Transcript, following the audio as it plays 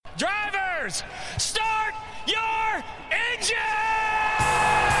drivers, start your engines!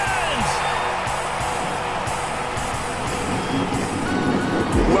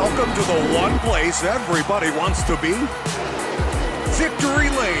 Welcome to the one place everybody wants to be. Victory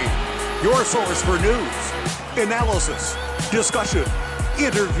Lane, your source for news, analysis, discussion,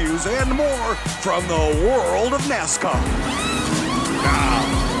 interviews, and more from the world of NASCAR.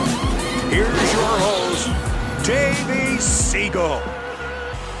 Now, here's your host, Davey Siegel.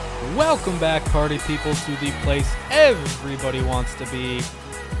 Welcome back, party people, to the place everybody wants to be.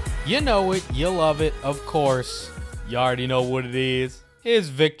 You know it, you love it, of course. You already know what it is. It's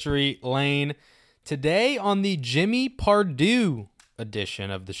Victory Lane. Today on the Jimmie Pardue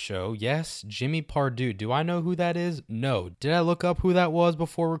edition of the show. Yes, Jimmie Pardue. Do I know who that is? No. Did I look up who that was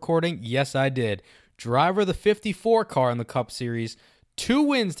before recording? Yes, I did. Driver of the 54 car in the Cup Series. 2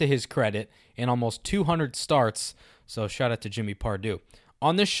 wins to his credit in almost 200 starts. So shout out to Jimmie Pardue.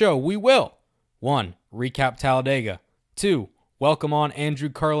 On this show, we will 1. Recap Talladega. 2. Welcome on Andrew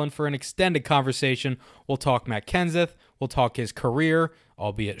Kurland for an extended conversation. We'll talk Matt Kenseth. We'll talk his career,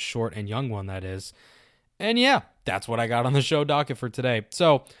 albeit short and young one, that is. And yeah, that's what I got on the show docket for today.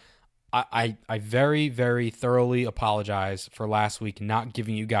 So I very, very thoroughly apologize for last week not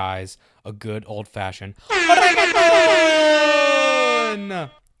giving you guys a good old-fashioned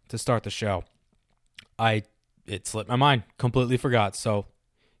to start the show. It slipped my mind. Completely forgot. So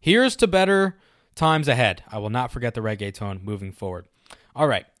here's to better times ahead. I will not forget the reggaeton moving forward. All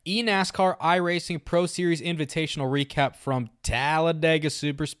right. NASCAR iRacing Pro Series Invitational recap from Talladega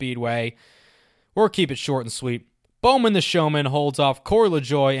Superspeedway. Or keep it short and sweet. Bowman the Showman holds off Corey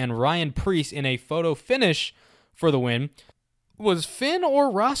LaJoie and Ryan Preece in a photo finish for the win. Was Finn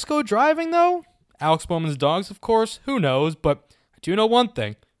or Roscoe driving, though? Alex Bowman's dogs, of course. Who knows? But I do know one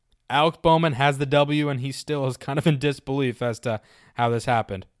thing. Alex Bowman has the W, and he still is kind of in disbelief as to how this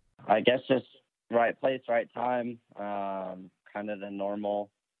happened. I guess just right place, right time, kind of the normal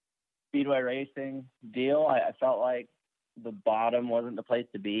speedway racing deal. I felt like the bottom wasn't the place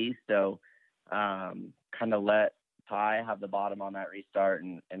to be, so kind of let Ty have the bottom on that restart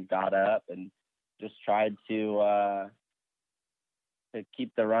and got up and just tried to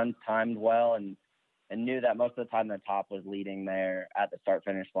keep the runs timed well and knew that most of the time the top was leading there at the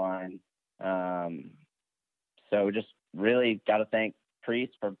start-finish line. So just really got to thank Preece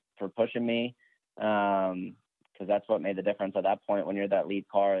for pushing me because that's what made the difference at that point. When you're that lead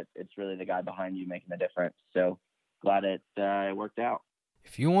car, it's really the guy behind you making the difference. So glad it worked out.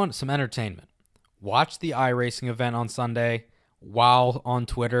 If you want some entertainment, watch the iRacing event on Sunday while on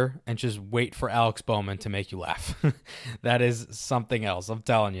Twitter and just wait for Alex Bowman to make you laugh. That is something else, I'm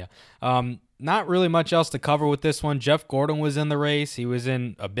telling you. Not really much else to cover with this one. Jeff Gordon was in the race. He was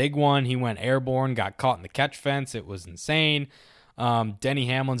in a big one. He went airborne, got caught in the catch fence. It was insane. Denny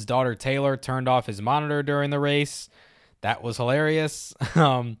Hamlin's daughter, Taylor, turned off his monitor during the race. That was hilarious.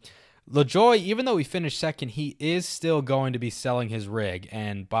 LaJoie, even though he finished second, he is still going to be selling his rig.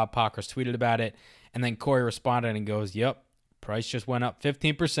 And Bob Pockers tweeted about it. And then Corey responded and goes, yep, price just went up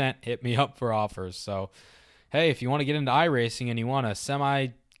 15%. Hit me up for offers. So, hey, if you want to get into iRacing and you want a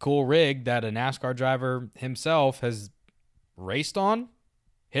semi-cool rig that a NASCAR driver himself has raced on,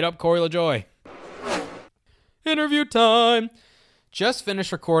 hit up Corey LaJoie. Interview time. Just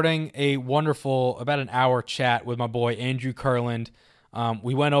finished recording a wonderful, about an hour chat with my boy Andrew Kurland.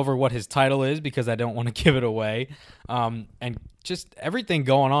 We went over what his title is because I don't want to give it away. And just everything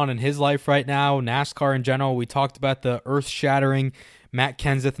going on in his life right now, NASCAR in general. We talked about the earth-shattering Matt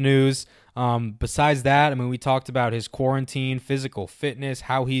Kenseth news. Besides that, I mean, we talked about his quarantine, physical fitness,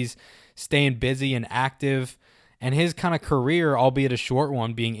 how he's staying busy and active, and his kind of career, albeit a short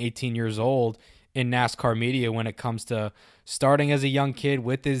one, being 18 years old in NASCAR media when it comes to starting as a young kid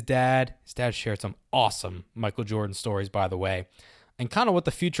with his dad. His dad shared some awesome Michael Jordan stories, by the way, and kind of what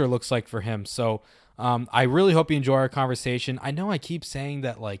the future looks like for him. So I really hope you enjoy our conversation. I know I keep saying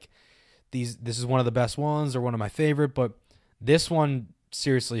that like this is one of the best ones or one of my favorite, but this one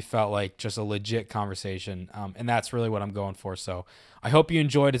seriously felt like just a legit conversation, and that's really what I'm going for. So I hope you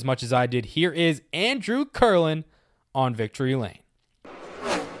enjoyed as much as I did. Here is Andrew Kurland on Victory Lane.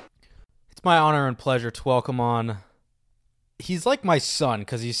 It's my honor and pleasure to welcome on. He's like my son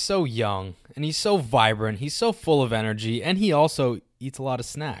because he's so young and he's so vibrant. He's so full of energy, and he also eats a lot of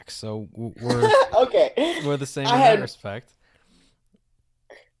snacks. So we're okay. We're the same in that respect.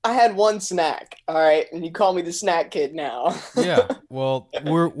 I had one snack, all right, and you call me the snack kid now. Yeah, well,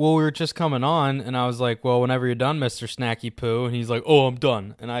 we were just coming on, and I was like, well, whenever you're done, Mr. Snacky Poo, and he's like, oh, I'm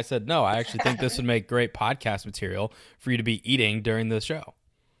done. And I said, no, I actually think this would make great podcast material for you to be eating during the show.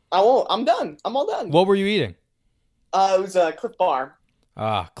 I won't. I'm done. I'm all done. What were you eating? It was a Cliff Bar.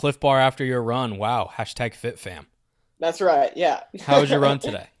 Cliff Bar after your run. Wow. Hashtag FitFam. That's right. Yeah. How was your run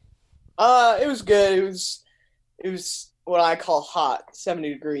today? It was good. It was what I call hot,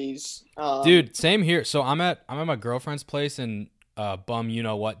 70 degrees. Dude, same here. So I'm at my girlfriend's place in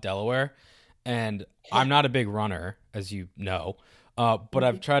Delaware, and I'm not a big runner, as you know. But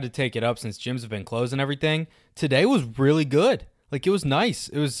I've tried to take it up since gyms have been closed and everything. Today was really good. Like, it was nice.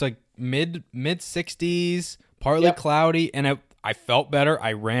 It was like mid 60s, partly cloudy, and I felt better.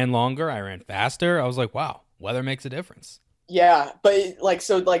 I ran longer. I ran faster. I was like, wow, weather makes a difference. Yeah, but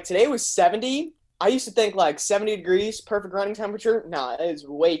today was 70. I used to think 70 degrees, perfect running temperature. Nah, it is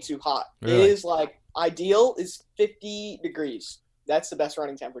way too hot. Really? It is ideal is 50 degrees. That's the best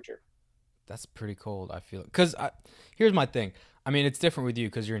running temperature. That's pretty cold, I feel. Because here's my thing. I mean, it's different with you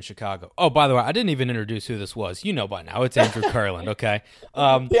because you're in Chicago. Oh, by the way, I didn't even introduce who this was. You know by now. It's Andrew Kurland, okay?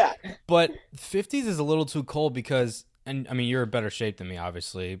 Yeah. But 50s is a little too cold because, and I mean, you're in better shape than me,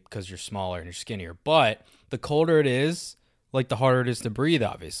 obviously, because you're smaller and you're skinnier. But the colder it is, the harder it is to breathe,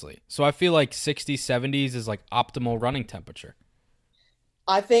 obviously. So I feel like 60s, 70s is optimal running temperature.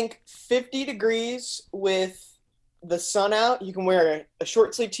 I think 50 degrees with the sun out, you can wear a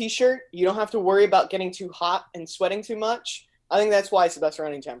short sleeve t-shirt. You don't have to worry about getting too hot and sweating too much. I think that's why it's the best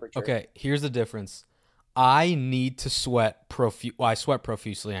running temperature. Okay, here's the difference. I need to sweat I sweat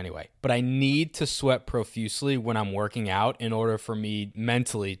profusely anyway, but I need to sweat profusely when I'm working out in order for me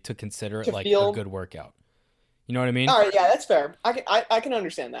mentally to consider it a good workout. You know what I mean? All right, yeah, that's fair. I can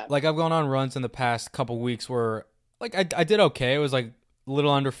understand that. I've gone on runs in the past couple weeks where I did okay. It was a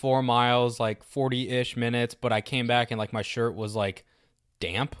little under 4 miles, 40-ish minutes, but I came back and my shirt was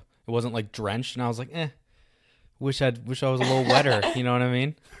damp. It wasn't drenched, and I was wish I was a little wetter. You know what I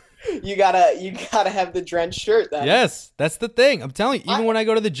mean? You gotta have the drenched shirt then. Yes, that's the thing. I'm telling you, even when I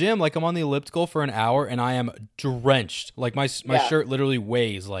go to the gym, I'm on the elliptical for an hour and I am drenched. My shirt literally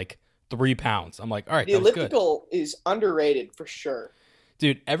weighs 3 pounds. I'm all right, the elliptical is underrated for sure.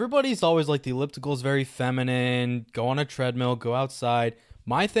 Dude, everybody's always the elliptical is very feminine. Go on a treadmill, go outside.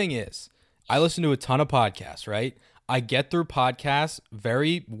 My thing is, I listen to a ton of podcasts, right? I get through podcasts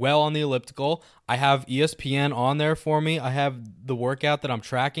very well on the elliptical. I have ESPN on there for me. I have the workout that I'm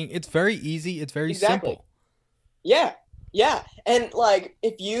tracking. It's very easy. It's very simple. Yeah. Yeah. And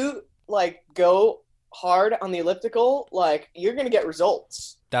if you go hard on the elliptical, you're going to get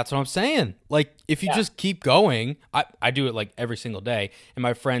results. That's what I'm saying. If you just keep going, I do it every single day. And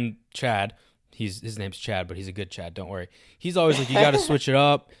my friend Chad, his name's Chad, but he's a good Chad, don't worry. He's always you got to switch it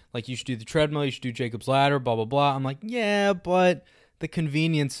up. You should do the treadmill, you should do Jacob's ladder, blah, blah, blah. I'm yeah, but the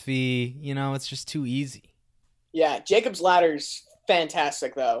convenience fee, it's just too easy. Yeah, Jacob's ladder's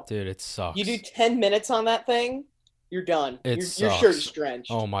fantastic, though. Dude, it sucks. You do 10 minutes on that thing, you're done. Your shirt is drenched.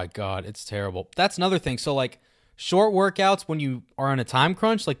 Oh, my God, it's terrible. That's another thing. So, short workouts when you are on a time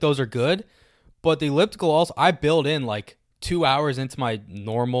crunch, those are good. But the elliptical also, I build in 2 hours into my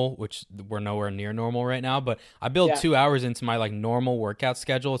normal, which we're nowhere near normal right now, but I build 2 hours into my normal workout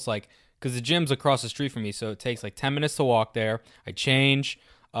schedule. It's because the gym's across the street from me, so it takes 10 minutes to walk there. I change,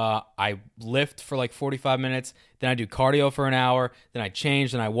 I lift for 45 minutes, then I do cardio for an hour, then I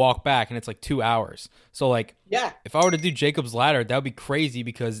change, then I walk back, and it's 2 hours. So if I were to do Jacob's ladder, that would be crazy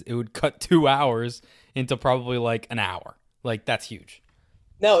because it would cut 2 hours into probably an hour. That's huge.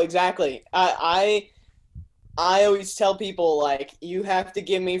 No, exactly. I always tell people, you have to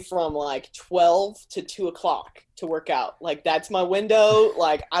give me from 12 to 2 o'clock to work out. That's my window.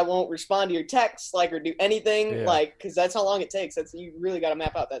 I won't respond to your texts, or do anything, because that's how long it takes. You really got to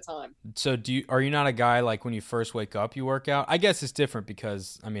map out that time. So are you not a guy, when you first wake up, you work out? I guess it's different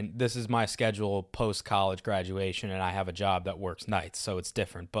because, this is my schedule post-college graduation, and I have a job that works nights, so it's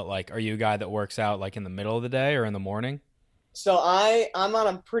different. But, are you a guy that works out, in the middle of the day or in the morning? So I'm on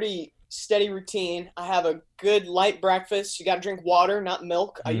a pretty steady routine. I have a good light breakfast. You got to drink water, not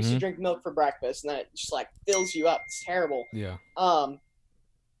milk. Mm-hmm. I used to drink milk for breakfast, and that just fills you up. It's terrible. Yeah.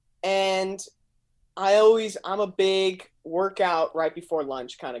 And I'm a big workout right before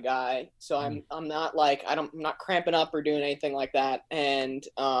lunch kind of guy. So I'm not I'm not cramping up or doing anything like that. And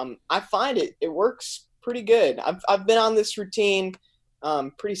I find it works pretty good. I've been on this routine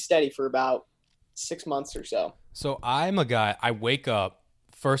pretty steady for about 6 months or so. So I'm a guy, I wake up,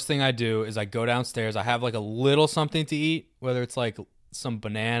 first thing I do is I go downstairs. I have a little something to eat, whether it's some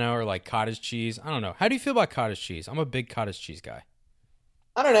banana or cottage cheese. I don't know. How do you feel about cottage cheese? I'm a big cottage cheese guy.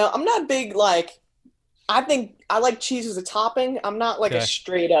 I don't know. I'm not big I think I like cheese as a topping. I'm not a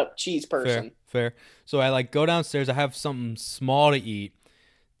straight up cheese person. Fair. So I go downstairs. I have something small to eat.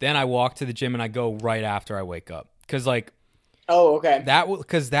 Then I walk to the gym and I go right after I wake up. Because Oh, okay.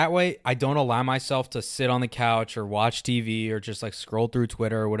 Because that way I don't allow myself to sit on the couch or watch TV or just like scroll through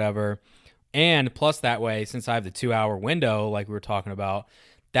Twitter or whatever. And plus that way, since I have the 2-hour window like we were talking about,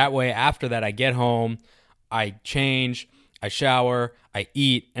 that way after that I get home, I change, I shower, I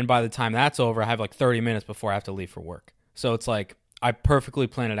eat, and by the time that's over, I have like 30 minutes before I have to leave for work. So it's like I perfectly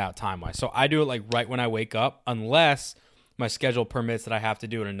plan it out time-wise. So I do it like right when I wake up, unless my schedule permits that I have to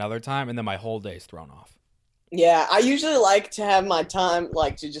do it another time, and then my whole day is thrown off. Yeah, I usually like to have my time,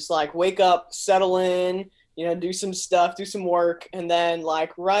 like to just like wake up, settle in, do some stuff, do some work, and then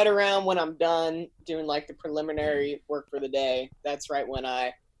like right around when I'm done doing like the preliminary work for the day, that's right when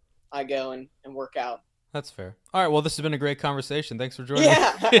I go and work out. That's fair. All right, well, this has been a great conversation. Thanks for joining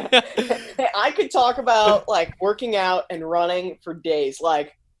Yeah. me. Hey, I could talk about like working out and running for days.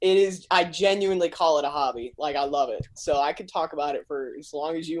 Like it is, I genuinely call it a hobby. Like I love it. So I could talk about it for as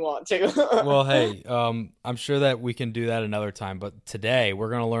long as you want to. Well, hey, I'm sure that we can do that another time. But today we're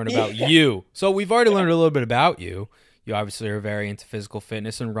going to learn about you. So we've already learned a little bit about you. You obviously are very into physical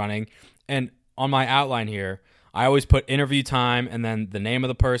fitness and running. And on my outline here, I always put interview time and then the name of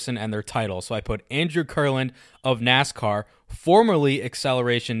the person and their title. So I put Andrew Kurland of NASCAR, formerly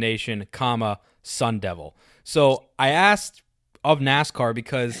Acceleration Nation, Sun Devil. So I asked of NASCAR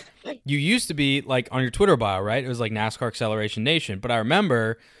because you used to be like on your Twitter bio, right? It was like NASCAR Acceleration Nation. But I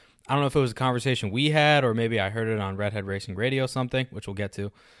remember, I don't know if it was a conversation we had or maybe I heard it on Redhead Racing Radio or something, which we'll get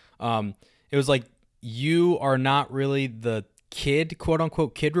to. It was like you are not really the kid, quote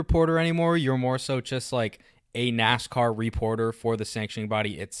unquote, kid reporter anymore. You're more so just like a NASCAR reporter for the sanctioning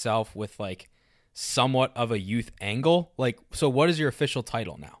body itself with like somewhat of a youth angle. Like, so what is your official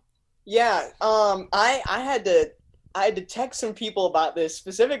title now? Yeah. I had to text some people about this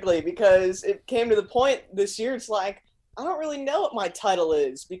specifically because it came to the point this year. It's like, I don't really know what my title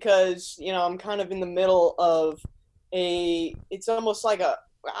is because, I'm kind of in the middle of it's almost like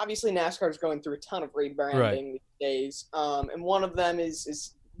obviously NASCAR is going through a ton of rebranding these days. And one of them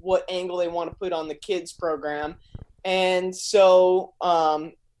is what angle they want to put on the kids program. And so,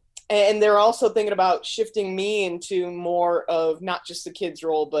 and they're also thinking about shifting me into more of not just the kids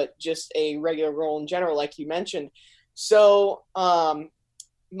role, but just a regular role in general, like you mentioned. So,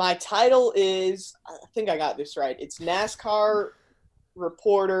 my title is, I think I got this right. It's NASCAR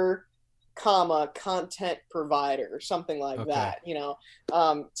reporter, content provider or something like that,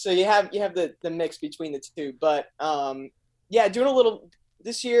 So you have the mix between the two, but, yeah, doing a little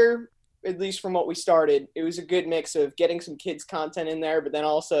this year, at least from what we started, it was a good mix of getting some kids content in there, but then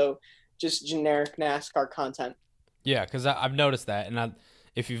also just generic NASCAR content. Yeah, because I've noticed that. And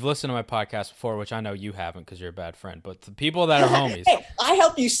if you've listened to my podcast before, which I know you haven't because you're a bad friend, but the people that are homies. Hey, I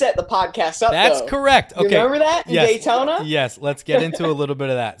helped you set the podcast up, That's correct. Okay. You remember that in Daytona? Yes, let's get into a little bit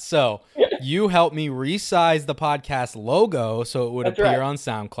of that. So you helped me resize the podcast logo so it would appear on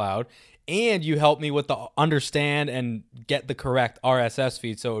SoundCloud. And you helped me with the understand and get the correct RSS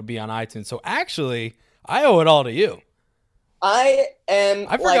feed so it would be on iTunes. So actually, I owe it all to you. I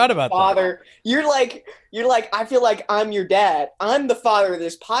forgot about father. That. You're like, I feel like I'm your dad. I'm the father of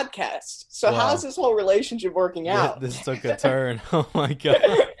this podcast. So how's this whole relationship working out? This took a turn. Oh my God.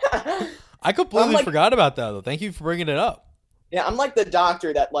 I completely forgot about that though. Thank you for bringing it up. Yeah, I'm like the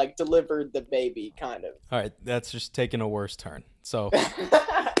doctor that like delivered the baby, kind of. All right, that's just taking a worse turn. So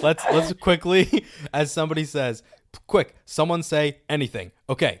let's quickly, as somebody says, quick, someone say anything.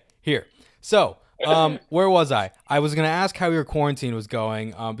 Okay, here. So where was I? I was going to ask how your quarantine was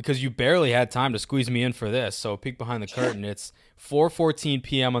going because you barely had time to squeeze me in for this. So peek behind the curtain. It's 4:14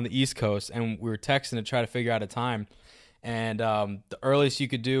 p.m. on the East Coast, and we were texting to try to figure out a time. And the earliest you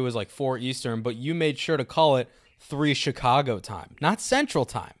could do was like 4 Eastern, but you made sure to call it 3 Chicago time, not Central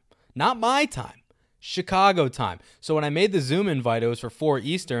time, not my time, Chicago time. So when I made the Zoom invite, it was for 4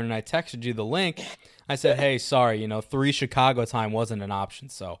 Eastern, and I texted you the link. I said, hey, sorry, 3 Chicago time wasn't an option.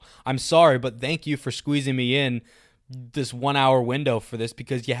 So I'm sorry, but thank you for squeezing me in this 1 hour window for this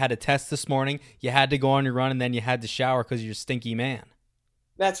because you had a test this morning, you had to go on your run, and then you had to shower because you're a stinky man.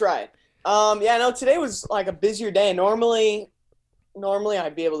 That's right. Yeah, no, today was like a busier day. Normally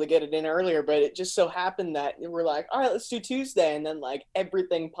I'd be able to get it in earlier, but it just so happened that we're like, all right, let's do Tuesday. And then like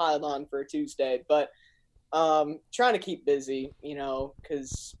everything piled on for a Tuesday, but trying to keep busy,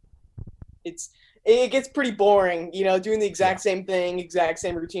 cause it gets pretty boring, doing the exact same thing, exact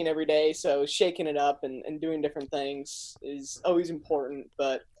same routine every day. So shaking it up and doing different things is always important.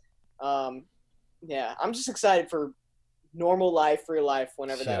 But yeah, I'm just excited for normal life, real life,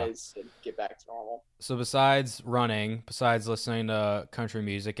 whenever that is, to get back to normal. So besides running, besides listening to country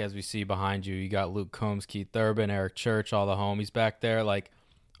music, as we see behind you, you got Luke Combs, Keith Urban, Eric Church, all the homies back there. Like,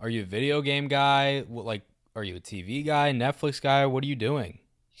 are you a video game guy? Like, Are you a TV guy, Netflix guy? What are you doing?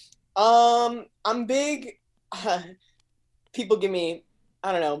 I'm big. People give me,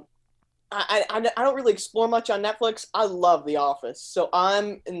 I don't know. I don't really explore much on Netflix. I love The Office, so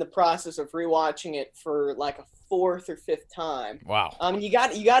I'm in the process of rewatching it for like a 4th or 5th time. Wow. You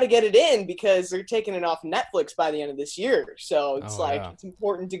got to get it in because they're taking it off Netflix by the end of this year. So it's it's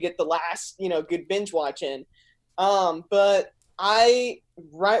important to get the last, good binge watch in. But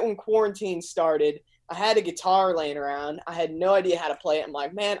right when quarantine started, I had a guitar laying around. I had no idea how to play it. I'm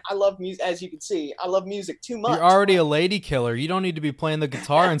like, man, I love music. As you can see, I love music too much. You're already a lady killer. You don't need to be playing the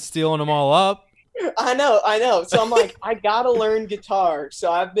guitar and stealing them all up. I know. So I'm like, I gotta learn guitar. So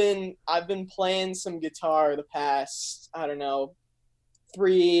I've been playing some guitar the past, I don't know,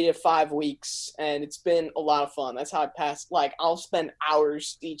 3 to 5 weeks, and it's been a lot of fun. That's how I pass. Like, I'll spend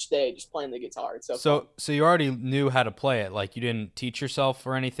hours each day just playing the guitar. It's so you already knew how to play it. Like, you didn't teach yourself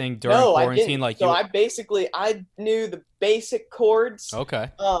or anything during quarantine. I didn't. I knew the basic chords.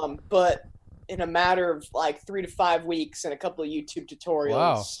 Okay. But in a matter of like 3 to 5 weeks and a couple of YouTube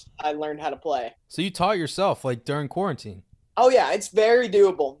tutorials, I learned how to play. So you taught yourself like during quarantine? Oh yeah, it's very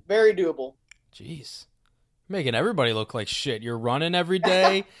doable. Very doable. Jeez. Making everybody look like shit. You're running every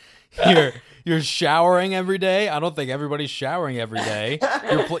day. You're showering every day. I don't think everybody's showering every day.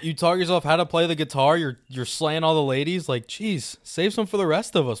 You taught yourself how to play the guitar. You're slaying all the ladies. Like, geez, save some for the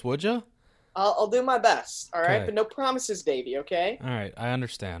rest of us, would you? I'll do my best. All right, okay. But no promises, Davey. Okay. All right, I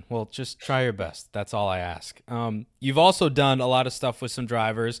understand. Well, just try your best. That's all I ask. You've also done a lot of stuff with some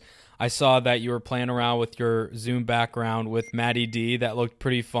drivers. I saw that you were playing around with your Zoom background with Matty D. That looked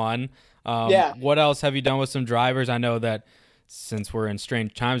pretty fun. Yeah. What else have you done with some drivers? I know that since we're in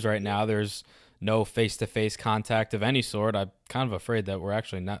strange times right now, there's no face-to-face contact of any sort. I'm kind of afraid that we're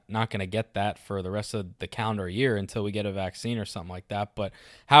actually not going to get that for the rest of the calendar year until we get a vaccine or something like that. But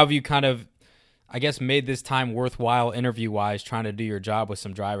how have you kind of, I guess, made this time worthwhile interview-wise trying to do your job with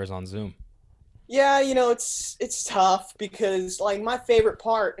some drivers on Zoom? Yeah, it's tough because, like, my favorite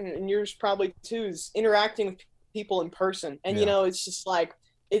part, and yours probably too, is interacting with people in person. And, it's just like,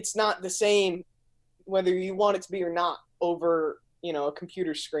 it's not the same whether you want it to be or not over, a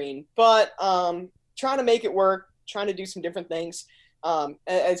computer screen. But trying to make it work, trying to do some different things.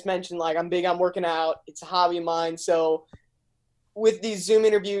 As mentioned, like, I'm big on working out. It's a hobby of mine. So with these Zoom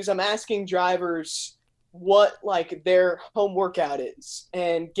interviews, I'm asking drivers what, like, their home workout is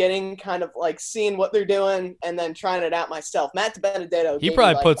and getting kind of, like, seeing what they're doing and then trying it out myself. Matt Benedetto. He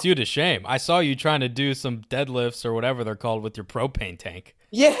probably puts you to shame. I saw you trying to do some deadlifts or whatever they're called with your propane tank.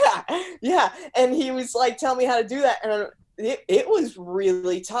 Yeah. And he was like, tell me how to do that. And it was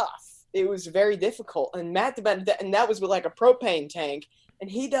really tough. It was very difficult. And Matt Benedetto, and that was with like a propane tank.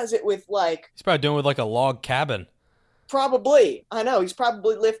 And he does it with like. He's probably doing it with like a log cabin. Probably. I know. He's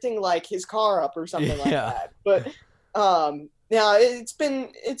probably lifting like his car up or something like that. But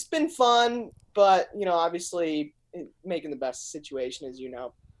it's been fun. But, obviously making the best situation, as you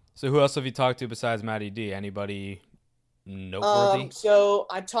know. So who else have you talked to besides Matty D? Anybody noteworthy? So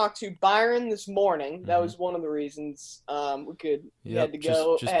I talked to Byron this morning. That was one of the reasons we had to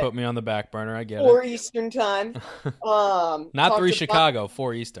go. Just put me on the back burner. I get 4 Eastern time. Not 3 Chicago,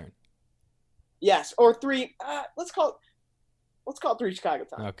 4 Eastern. Yes, or 3. Let's call it 3 Chicago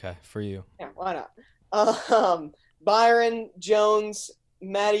time. Okay, for you. Yeah, why not? Byron, Jones,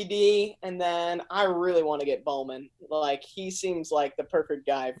 Matty D, and then I really want to get Bowman. Like, he seems like the perfect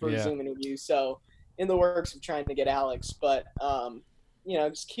guy for a Zoom interview. So in the works of trying to get Alex, but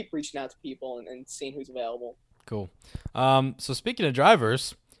just keep reaching out to people and seeing who's available. Cool. So speaking of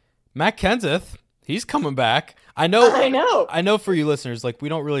drivers, Matt Kenseth, he's coming back. I know for you listeners, like, we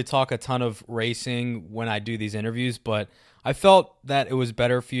don't really talk a ton of racing when I do these interviews, but I felt that it was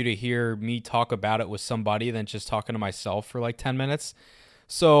better for you to hear me talk about it with somebody than just talking to myself for like 10 minutes.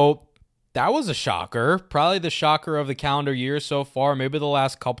 So that was a shocker, probably the shocker of the calendar year so far, maybe the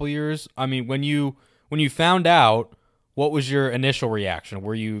last couple years. I mean, when you found out, what was your initial reaction?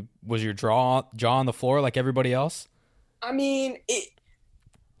 Was your jaw on the floor like everybody else? I mean, it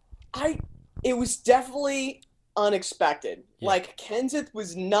was definitely unexpected. Yeah. Like, Kenseth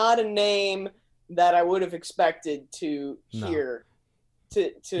was not a name that I would have expected to hear.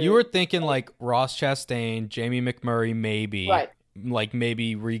 You were thinking like Ross Chastain, Jamie McMurray, maybe. Right. Like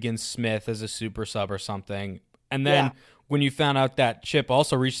maybe Regan Smith as a super sub or something. And then when you found out that Chip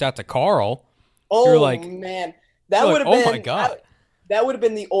also reached out to Carl, you're like, man, that would have been, oh my God. That would have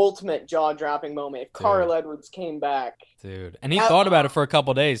been the ultimate jaw-dropping moment if Carl Edwards came back. Dude. And he thought about it for a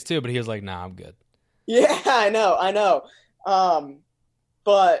couple days too, but he was like, nah, I'm good. Yeah, I know.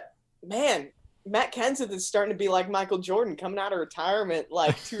 But man, Matt Kenseth is starting to be like Michael Jordan, coming out of retirement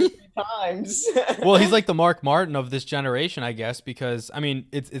like 2 or 3 times. Well, he's like the Mark Martin of this generation, I guess, because I mean,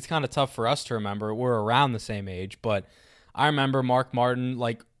 it's kind of tough for us to remember. We're around the same age, but I remember Mark Martin.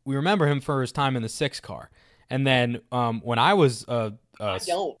 Like, we remember him for his time in the 6 car, and then when I was I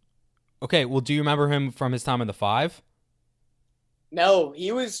don't. Okay, well, do you remember him from his time in the 5? No,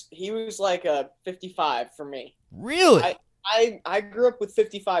 he was like a 55 for me. Really? I grew up with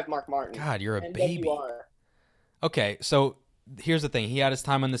 55 Mark Martin. God, you're a and baby. WR. Okay, so here's the thing. He had his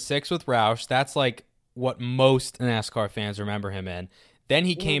time in the 6 with Roush. That's like what most NASCAR fans remember him in. Then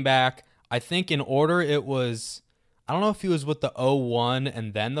he came back. I think in order it was, I don't know if he was with the 01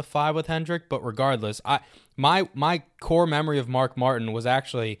 and then the 5 with Hendrick, but regardless, my core memory of Mark Martin was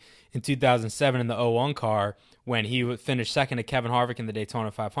actually in 2007 in the 01 car when he finished second to Kevin Harvick in the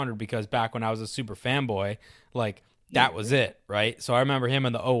Daytona 500, because back when I was a super fanboy, like, that was it, right? So I remember him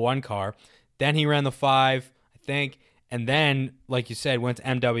in the 01 car. Then he ran the 5, I think, and then, like you said, went to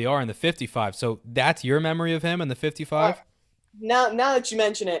MWR in the 55. So that's your memory of him in the 55? Now that you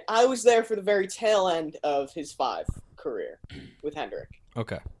mention it, I was there for the very tail end of his 5 career with Hendrick.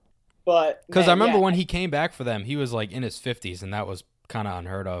 Okay. But because I remember when he came back for them, he was like in his 50s, and that was kind of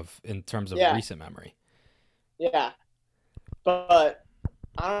unheard of in terms of recent memory. Yeah. But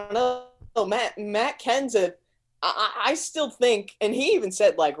I don't know. Matt Kenseth, I still think, and he even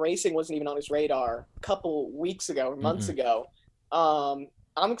said like racing wasn't even on his radar a couple weeks ago or months ago.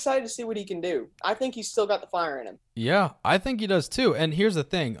 I'm excited to see what he can do. I think he's still got the fire in him. Yeah, I think he does too. And here's the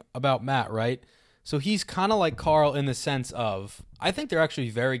thing about Matt, right? So he's kind of like Carl in the sense of, I think they're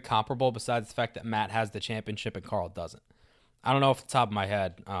actually very comparable besides the fact that Matt has the championship and Carl doesn't. I don't know off the top of my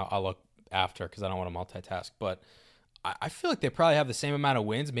head. I'll look after because I don't want to multitask. But I feel like they probably have the same amount of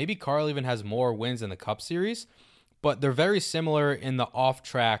wins. Maybe Carl even has more wins in the Cup Series. But they're very similar in the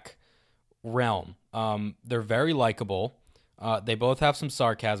off-track realm. They're very likable. They both have some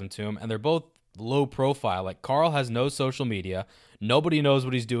sarcasm to them, and they're both low profile. Like, Carl has no social media. Nobody knows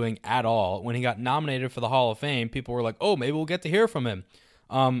what he's doing at all. When he got nominated for the Hall of Fame, people were like, oh, maybe we'll get to hear from him.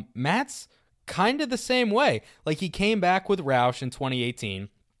 Matt's kind of the same way. Like, he came back with Roush in 2018,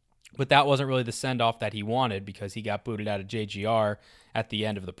 but that wasn't really the send-off that he wanted because he got booted out of JGR at the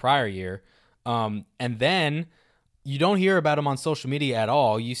end of the prior year. And then you don't hear about him on social media at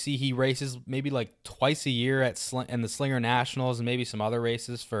all. You see he races maybe like twice a year in the Slinger Nationals and maybe some other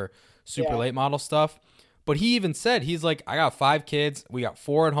races for super late model stuff. But he even said, he's like, I got 5 kids. We got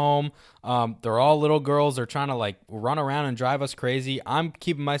 4 at home. They're all little girls. They're trying to like run around and drive us crazy. I'm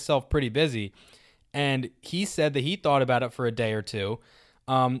keeping myself pretty busy. And he said that he thought about it for a day or two.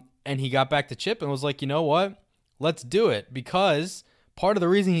 And he got back to Chip and was like, you know what? Let's do it. Because part of the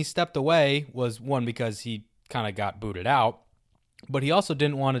reason he stepped away was, one, because he kind of got booted out, but he also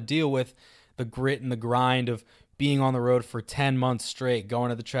didn't want to deal with the grit and the grind of being on the road for 10 months straight, going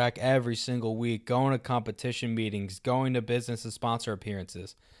to the track every single week, going to competition meetings, going to business and sponsor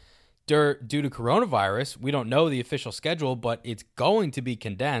appearances. Due to coronavirus, we don't know the official schedule, but it's going to be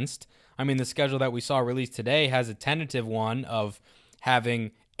condensed. I mean, the schedule that we saw released today has a tentative one of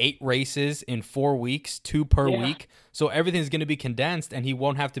having 8 races in 4 weeks, 2 per week. So everything's going to be condensed, and he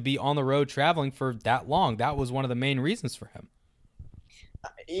won't have to be on the road traveling for that long. That was one of the main reasons for him.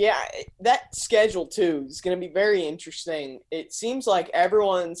 Yeah, that schedule, too, is going to be very interesting. It seems like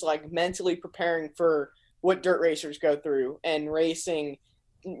everyone's like mentally preparing for what dirt racers go through and racing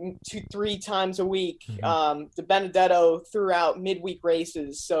 2-3 times a week. The Benedetto throughout midweek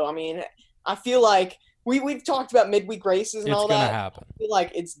races. So, I mean, I feel like we've talked about midweek races and all that. It's going to happen. I feel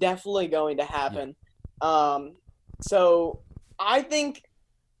like it's definitely going to happen. Yeah. So I think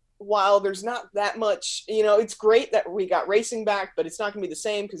while there's not that much, it's great that we got racing back, but it's not going to be the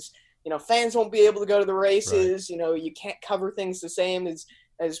same because, fans won't be able to go to the races. Right. You can't cover things the same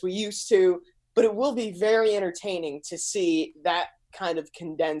as we used to, but it will be very entertaining to see that kind of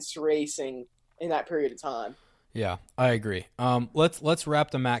condensed racing in that period of time. Yeah, I agree. Let's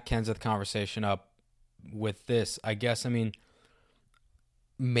wrap the Matt Kenseth conversation up with this. I guess, I mean,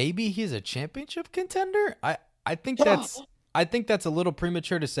 maybe he's a championship contender. I think that's a little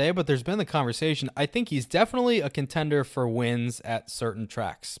premature to say, but there's been the conversation. I think he's definitely a contender for wins at certain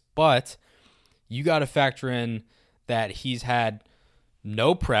tracks, but you got to factor in that he's had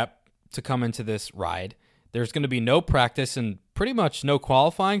no prep to come into this ride. There's going to be no practice and pretty much no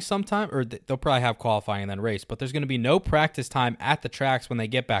qualifying sometime, or they'll probably have qualifying and then race, but there's going to be no practice time at the tracks when they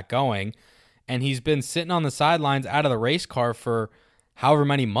get back going. And he's been sitting on the sidelines out of the race car for however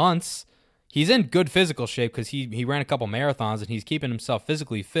many months. He's in good physical shape because he ran a couple marathons and he's keeping himself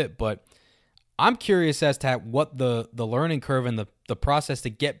physically fit, but I'm curious as to what the learning curve and the process to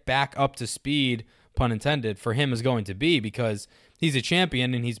get back up to speed, pun intended, for him is going to be, because he's a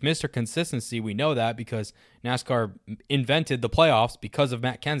champion and he's Mr. Consistency. We know that because NASCAR invented the playoffs because of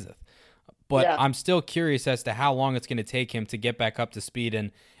Matt Kenseth. But Yeah. I'm still curious as to how long it's going to take him to get back up to speed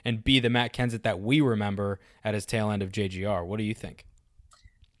and be the Matt Kenseth that we remember at his tail end of JGR. What do you think?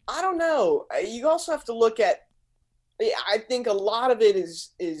 I don't know. You also have to look at, I think a lot of it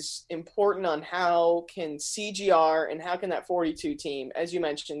is important on how can CGR and how can that 42 team, as you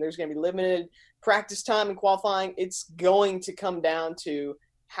mentioned, there's going to be limited practice time and qualifying. It's going to come down to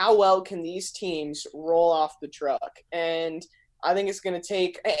how well can these teams roll off the truck. And I think it's going to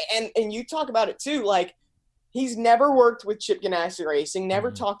take, and you talk about it too, like he's never worked with Chip Ganassi Racing,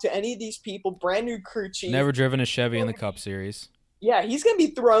 never talked to any of these people, brand new crew chief. Never driven a Chevy in the Cup Series. Yeah, he's going to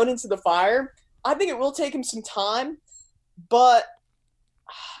be thrown into the fire. I think it will take him some time, but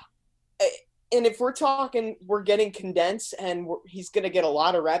and if we're talking, we're getting condensed and he's going to get a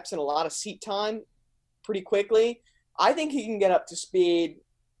lot of reps and a lot of seat time pretty quickly. I think he can get up to speed,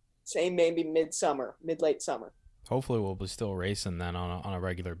 say maybe mid-late summer. Hopefully we'll be still racing then on a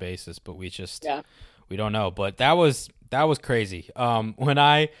regular basis, but we don't know. But that was crazy.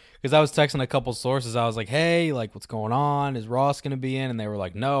 Because I was texting a couple sources, I was like, hey, like what's going on? Is Ross going to be in? And they were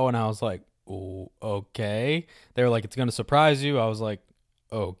like, no. And I was like, oh, okay. They were like, it's going to surprise you. I was like,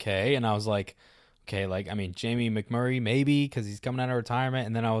 okay. And I was like, okay, like, I mean, Jamie McMurray, maybe, because he's coming out of retirement.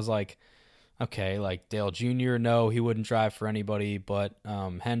 And then I was like, okay, like Dale Jr., no, he wouldn't drive for anybody, but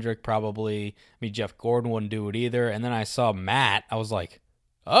Hendrick probably. I mean, Jeff Gordon wouldn't do it either. And then I saw Matt. I was like,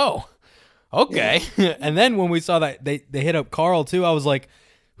 oh, okay. And then when we saw that they hit up Carl too, I was like,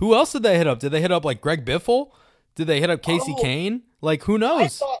 who else did they hit up? Did they hit up like Greg Biffle? Did they hit up Casey Kane? Like, who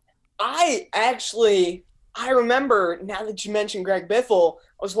knows? I remember, now that you mentioned Greg Biffle,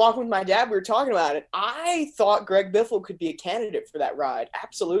 I was walking with my dad. We were talking about it. I thought Greg Biffle could be a candidate for that ride.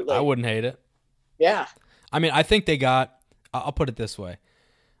 Absolutely. I wouldn't hate it. Yeah. I mean, I think I'll put it this way.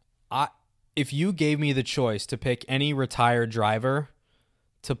 If you gave me the choice to pick any retired driver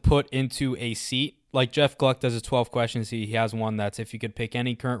to put into a seat, like Jeff Gluck does his 12 questions, he has one that's if you could pick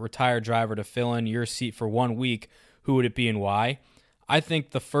any current retired driver to fill in your seat for 1 week, who would it be and why? I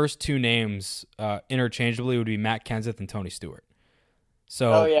think the first two names interchangeably would be Matt Kenseth and Tony Stewart.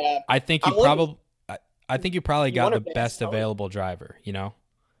 So I think you probably got the best available driver, you know?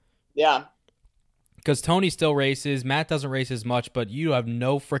 Yeah. Because Tony still races. Matt doesn't race as much, but you have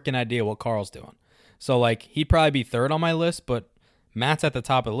no freaking idea what Carl's doing. So, like, he'd probably be third on my list, but Matt's at the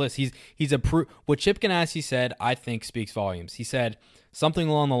top of the list. He's what Chip Ganassi said, I think, speaks volumes. He said something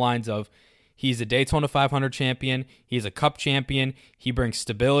along the lines of, he's a Daytona 500 champion. He's a Cup champion. He brings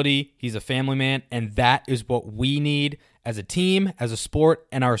stability. He's a family man, and that is what we need as a team, as a sport,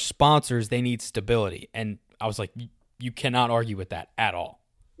 and our sponsors. They need stability, and I was like, you cannot argue with that at all.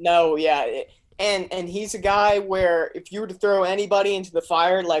 No, yeah, and he's a guy where if you were to throw anybody into the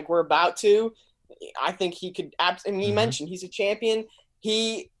fire like we're about to, I think he could. I mean, you mentioned he's a champion.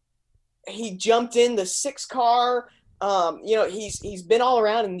 He jumped in the 6-car. He's been all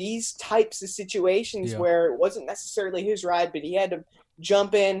around in these types of situations where it wasn't necessarily his ride, but he had to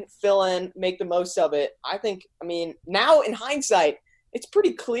jump in, fill in, make the most of it. I mean, now in hindsight, it's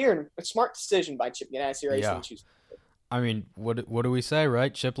pretty clear and a smart decision by Chip Ganassi Racing. Yeah. I mean, what do we say,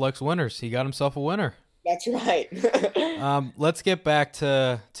 right? Chip likes winners. He got himself a winner. That's right. Let's get back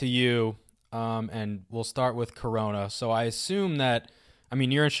to you, and we'll start with Corona. So I assume that, I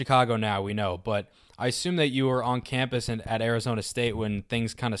mean, you're in Chicago now, we know, but I assume that you were on campus and at Arizona State when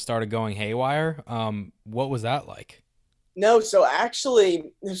things kind of started going haywire. What was that like? No, so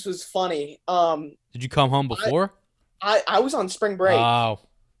actually, this was funny. Did you come home before? I was on spring break. Wow.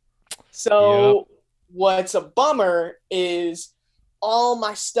 So what's a bummer is all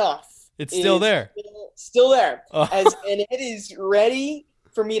my stuff. It's still there. Still there. And it is ready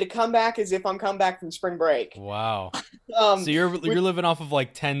for me to come back as if I'm coming back from spring break. Wow. So you're living off of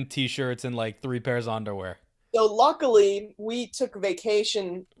like 10 T-shirts and like 3 pairs of underwear. So luckily, we took a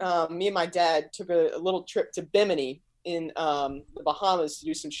vacation. Me and my dad took a little trip to Bimini in the Bahamas to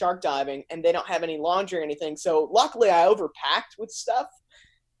do some shark diving, and they don't have any laundry or anything. So luckily, I overpacked with stuff,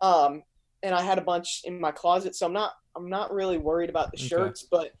 and I had a bunch in my closet. So I'm not really worried about the shirts,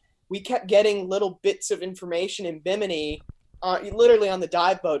 but we kept getting little bits of information in Bimini, literally on the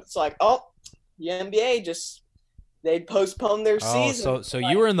dive boat. It's like, oh, the NBA they'd postpone their season. So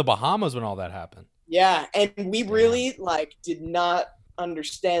you were in the Bahamas when all that happened. Yeah, and we really did not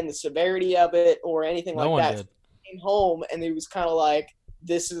understand the severity of it or anything like that. Did. Came home and it was kind of like,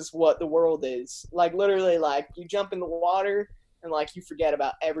 this is what the world is. Like literally, like you jump in the water and like you forget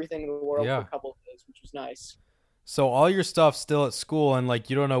about everything in the world Yeah. for a couple of days, which was nice. So all your stuff's still at school, and like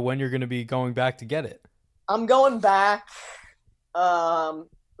you don't know when you're going to be going back to get it. I'm going back.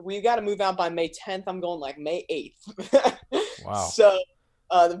 We got to move out by May 10th. I'm going like May 8th. Wow. So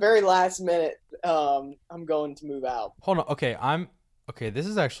the very last minute, I'm going to move out. Hold on. Okay, this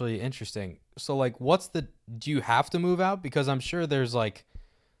is actually interesting. So like do you have to move out? Because I'm sure there's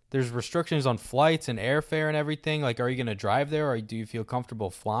restrictions on flights and airfare and everything. Like, are you going to drive there, or do you feel comfortable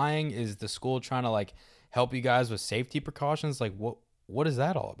flying? Is the school trying to like help you guys with safety precautions? Like what is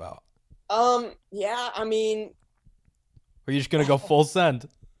that all about? Yeah, I mean, Or are you just going to go full send?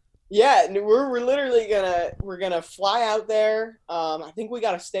 yeah, we're literally gonna fly out there. I think we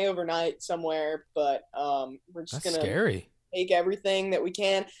gotta stay overnight somewhere, but we're just That's gonna scary. take everything that we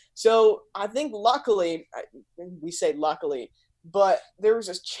can. So I think luckily, we say luckily, but there was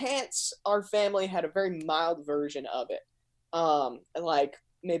a chance our family had a very mild version of it, like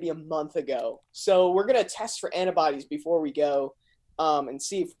maybe a month ago. So we're gonna test for antibodies before we go, and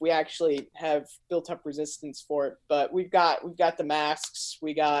see if we actually have built up resistance for it. But we've got the masks,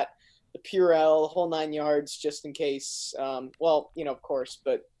 we got the Purell, the whole 9 yards, just in case. Well, of course,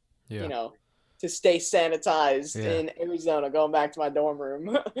 but Yeah. to stay sanitized Yeah. in Arizona, going back to my dorm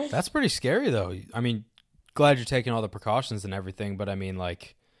room. That's pretty scary though. I mean, glad you're taking all the precautions and everything, but I mean,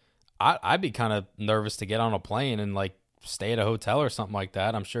 like, I'd be kind of nervous to get on a plane and like stay at a hotel or something like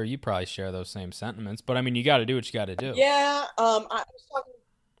that. I'm sure you probably share those same sentiments, but I mean, you got to do what you got to do. Yeah, I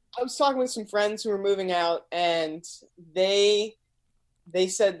was talking with some friends who were moving out, and they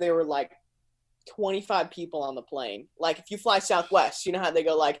said there were like 25 people on the plane. Like if you fly Southwest, you know how they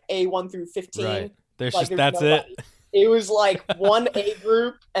go like A1 through 15. Right. There's Like, that's nobody. It was like one A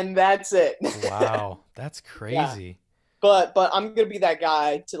group, and that's it. it. Wow, that's crazy. But I'm gonna be that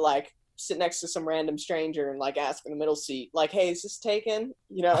guy to like sit next to some random stranger and like ask in the middle seat, like, "Hey, is this taken?"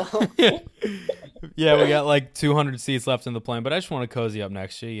 Yeah, we got like 200 seats left in the plane, but I just want to cozy up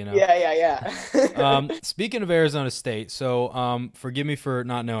next to you, Yeah. Speaking of Arizona State, so forgive me for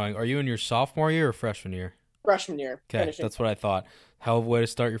not knowing. Are you in your sophomore year or freshman year? Freshman year. Okay, finishing. that's what I thought. Hell of a way to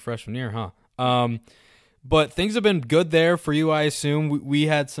start your freshman year, huh? But things have been good there for you, I assume. We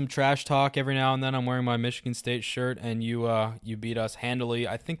had some trash talk every now and then. I'm wearing my Michigan State shirt, and you beat us handily.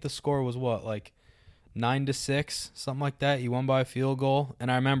 I think the score was what, like 9-6, something like that. You won by a field goal,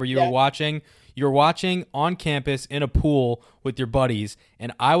 and I remember you were watching. You were watching on campus in a pool with your buddies,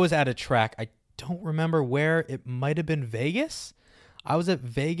 and I was at a track. I don't remember where. It might have been Vegas. I was at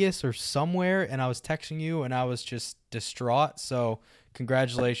Vegas or somewhere, and I was texting you, and I was just distraught. So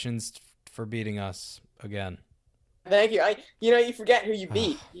congratulations for beating us again. Thank you. You forget who you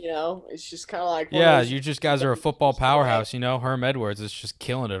beat. It's just kind of like You just guys are a football powerhouse. Herm Edwards is just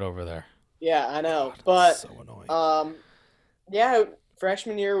killing it over there. Yeah, I know. God, but so annoying. Yeah,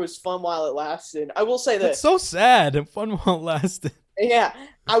 freshman year was fun while it lasted. I will say this. It's so sad and fun while it lasted. Yeah,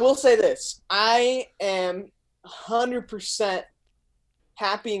 I will say this. I am 100%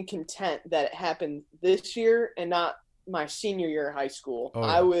 happy and content that it happened this year and not my senior year of high school. Oh,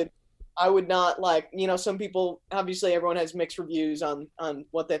 yeah. I would not some people, obviously everyone has mixed reviews on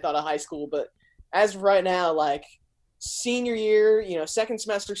what they thought of high school, but as of right now, like senior year, second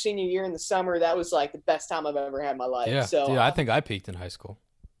semester senior year in the summer, that was like the best time I've ever had in my life. Yeah, so dude, I think I peaked in high school.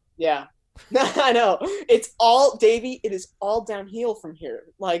 Yeah. I know. It's all, Davey, it is all downhill from here.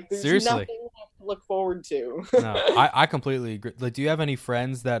 Like, there's Seriously. nothing left to look forward to. No, I completely agree. Like, do you have any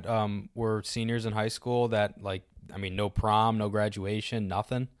friends that were seniors in high school that, no prom, no graduation,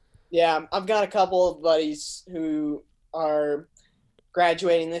 nothing? Yeah, I've got a couple of buddies who are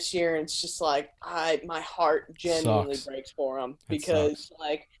graduating this year, and it's just like, my heart genuinely breaks for them because,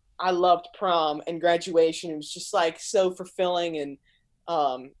 like, I loved prom and graduation. It was just, like, so fulfilling and,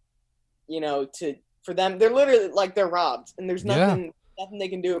 for them, they're literally like they're robbed, and there's nothing they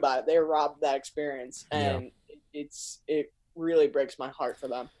can do about it. They're robbed of that experience, and it really breaks my heart for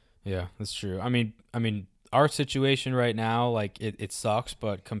them. Yeah, that's true. I mean, our situation right now, like it sucks,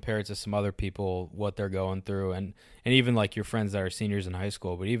 but compared to some other people, what they're going through, and even like your friends that are seniors in high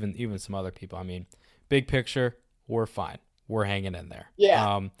school, but even some other people, I mean, big picture, we're fine. We're hanging in there.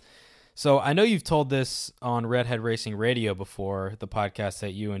 Yeah. So I know you've told this on Redhead Racing Radio before, the podcast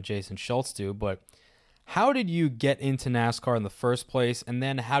that you and Jason Schultz do, but how did you get into NASCAR in the first place, and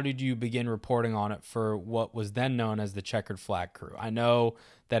then how did you begin reporting on it for what was then known as the Checkered Flag Crew? I know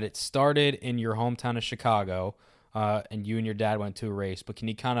that it started in your hometown of Chicago, and you and your dad went to a race, but can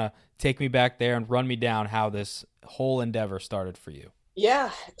you kind of take me back there and run me down how this whole endeavor started for you? Yeah,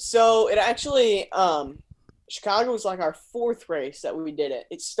 so it actually Chicago was like our fourth race that we did it.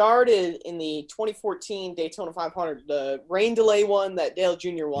 It started in the 2014 Daytona 500, the rain delay one that Dale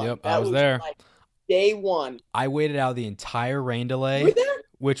Jr. won. Yep, that I was there. Like day one. I waited out the entire rain delay. You were there?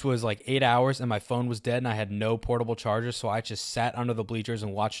 Which was like 8 hours, and my phone was dead, and I had no portable charger, so I just sat under the bleachers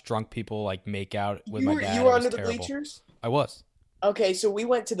and watched drunk people like make out with my dad. You were under the bleachers? I was. Okay, so we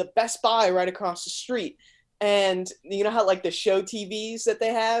went to the Best Buy right across the street, and you know how like the show TVs that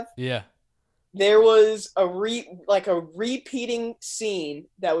they have? Yeah. There was a repeating scene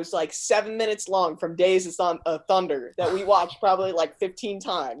that was like 7 minutes long from Days of Thunder that we watched probably like 15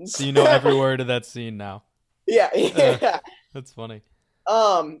 times. So you know every word of that scene now. Yeah. That's funny.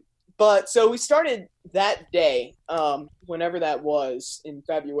 But so we started that day, whenever that was in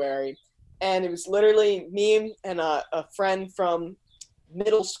February, and it was literally me and a friend from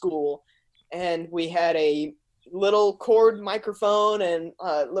middle school, and we had a little cord microphone and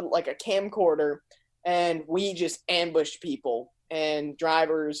like a camcorder, and we just ambushed people and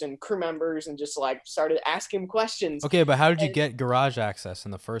drivers and crew members and just like started asking questions. Okay, but how did you get garage access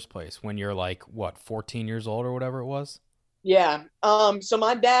in the first place when you're like, what, 14 years old or whatever it was? Yeah. So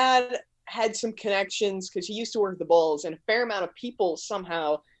my dad had some connections because he used to work at the Bulls, and a fair amount of people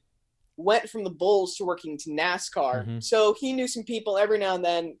somehow went from the Bulls to working to NASCAR. Mm-hmm. So he knew some people. Every now and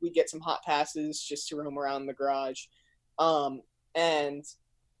then we get some hot passes just to roam around the garage. But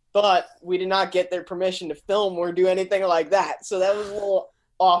we did not get their permission to film or do anything like that. So that was a little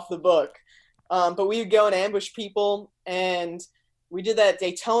off the book. But we would go and ambush people, and we did that at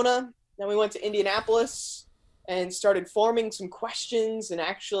Daytona. Then we went to Indianapolis and started forming some questions, and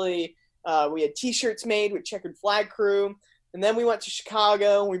actually we had T-shirts made with Checkered Flag Crew. And then we went to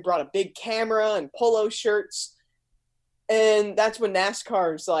Chicago, and we brought a big camera and polo shirts. And that's when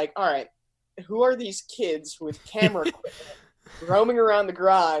NASCAR was like, all right, who are these kids with camera equipment roaming around the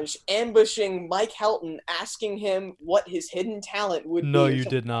garage, ambushing Mike Helton, asking him what his hidden talent would be? No, you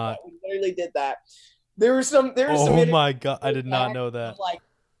did not. We literally did that. There was some. Oh my God, I did not know that. I'm like,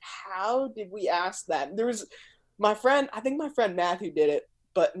 how did we ask that? There was my friend. I think my friend Matthew did it,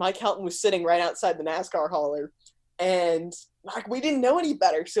 but Mike Helton was sitting right outside the NASCAR hauler, and like we didn't know any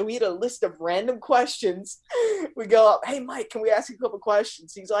better, so we had a list of random questions. We go up, hey Mike, can we ask you a couple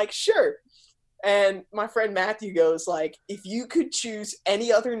questions? He's like, sure. And my friend Matthew goes like, if you could choose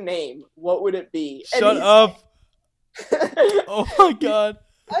any other name, what would it be? Shut up. Oh my God.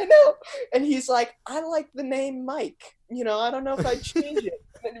 I know. And he's like, I like the name Mike. You know, I don't know if I'd change it.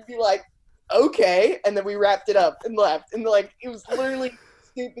 And then he'd be like, okay. And then we wrapped it up and left. And like, it was literally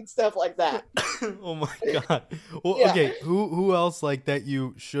stupid stuff like that. Oh my God. Well, Yeah. Okay. Who else like that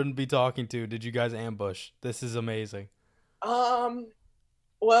you shouldn't be talking to did you guys ambush? This is amazing.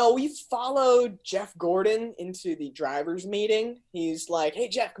 Well, we followed Jeff Gordon into the driver's meeting. He's like, hey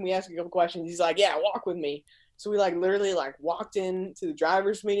Jeff, can we ask you a couple questions? He's like, yeah, walk with me. So we like literally like walked into the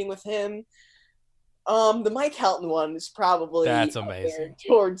driver's meeting with him. The Mike Helton one is probably That's up amazing. there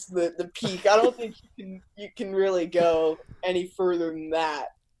towards the peak. I don't think you can really go any further than that.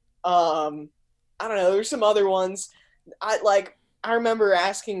 I don't know. There's some other ones. I remember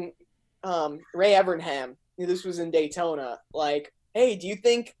asking Ray Evernham. This was in Daytona. Like, hey, do you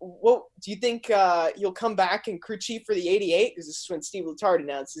think you'll come back and crew chief for the 88? Because this is when Steve Letarte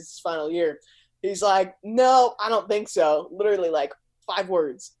announced his final year. He's like, no, I don't think so. Literally like 5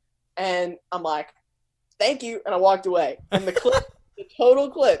 words. And I'm like, thank you. And I walked away. And the total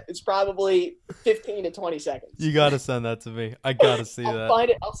clip is probably 15 to 20 seconds. You got to send that to me. I got to see I'll that.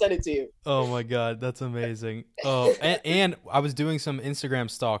 find it. I'll send it to you. Oh my God. That's amazing. Oh, and I was doing some Instagram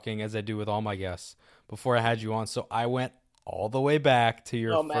stalking as I do with all my guests before I had you on. So I went all the way back to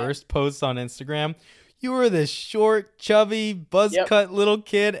your first post on Instagram. You were this short, chubby, buzz-cut little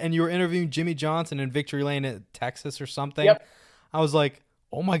kid, and you were interviewing Jimmie Johnson in Victory Lane at Texas or something. Yep. I was like,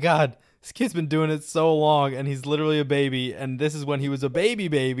 oh my God, this kid's been doing it so long, and he's literally a baby, and this is when he was a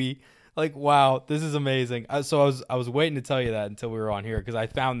baby. Like, wow, this is amazing. So I was waiting to tell you that until we were on here, because I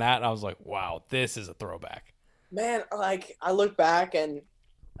found that, and I was like, wow, this is a throwback. Man, like, I look back, and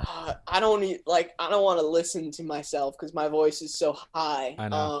I don't want to listen to myself because my voice is so high. I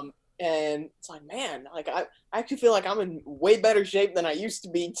know. And it's like, man, like I actually feel like I'm in way better shape than I used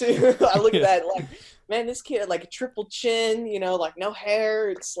to be too. I look at that like, man, this kid had like a triple chin, you know, like no hair.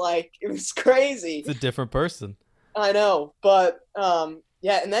 It's like, it was crazy. It's a different person. I know, but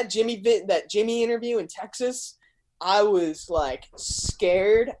yeah, and that Jimmie interview in Texas, I was like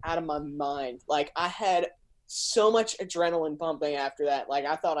scared out of my mind. Like I had so much adrenaline pumping after that. Like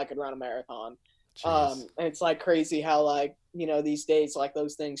I thought I could run a marathon. And it's like crazy how like, you know, these days like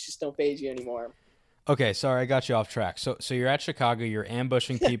those things just don't faze you anymore. Okay, sorry, I got you off track. So you're at Chicago, you're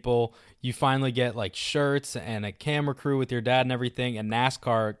ambushing people, you finally get like shirts and a camera crew with your dad and everything, and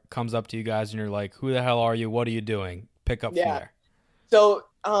NASCAR comes up to you guys and you're like, who the hell are you? What are you doing? Pick up from there. So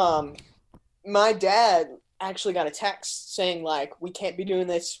my dad actually got a text saying like, we can't be doing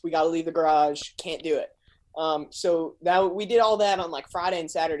this, we got to leave the garage, can't do it. So that we did all that on like Friday and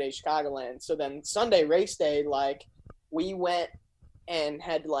Saturday, Chicagoland. So then Sunday race day, like we went and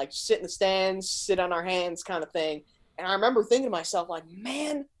had to like sit in the stands, sit on our hands kind of thing. And I remember thinking to myself like,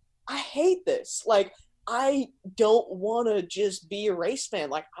 man, I hate this. Like, I don't want to just be a race fan.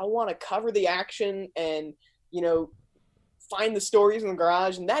 Like, I want to cover the action and, you know, find the stories in the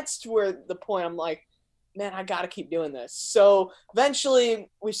garage. And that's where the point I'm like, man, I got to keep doing this. So eventually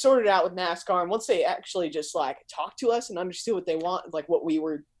we sorted it out with NASCAR. And once they actually just like talked to us and understood what they want, like what we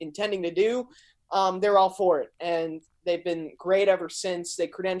were intending to do, they're all for it. And they've been great ever since. They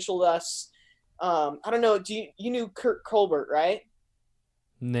credentialed us. I don't know. You knew Kurt Colbert, right?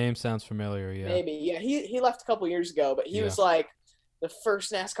 Name sounds familiar. Yeah. Maybe. Yeah. He left a couple years ago, but he was like the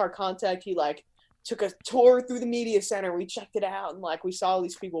first NASCAR contact. He like took a tour through the media center. We checked it out and like we saw all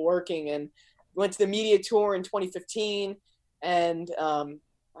these people working, and went to the media tour in 2015. And I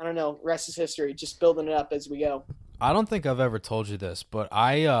don't know, rest is history, just building it up as we go. I don't think I've ever told you this, but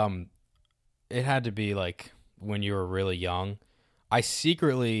it had to be like when you were really young. I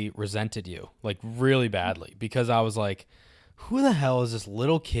secretly resented you, like really badly, because I was like, who the hell is this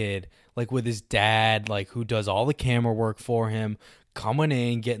little kid, like with his dad, like who does all the camera work for him, coming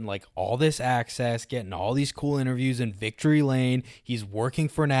in, getting like all this access, getting all these cool interviews in Victory Lane. He's working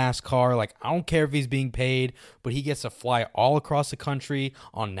for NASCAR. Like, I don't care if he's being paid, but he gets to fly all across the country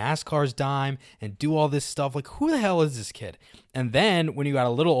on NASCAR's dime and do all this stuff. Like, who the hell is this kid? And then when you got a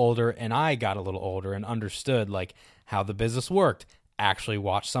little older and I got a little older and understood like how the business worked, actually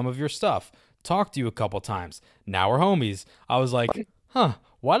watched some of your stuff, talked to you a couple times, now we're homies, I was like, huh,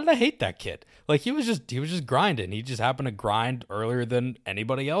 why did I hate that kid? Like, he was just grinding. He just happened to grind earlier than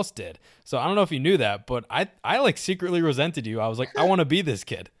anybody else did. So I don't know if you knew that, but I like secretly resented you. I was like, I want to be this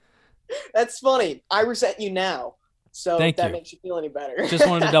kid. That's funny. I resent you now. So Thank that you. makes you feel any better. Just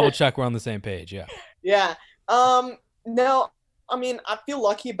wanted to double check we're on the same page. Yeah. Yeah. No, I mean, I feel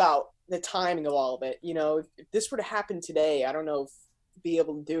lucky about the timing of all of it. You know, if this were to happen today, I don't know if I'd be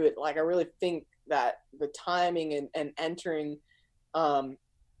able to do it. Like, I really think that the timing and entering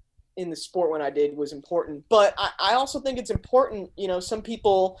in the sport when I did was important. But I also think it's important, you know, some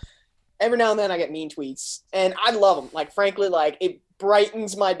people, every now and then I get mean tweets and I love them. Like, frankly, like it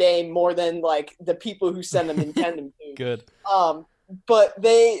brightens my day more than like the people who send them intend them to. Good. But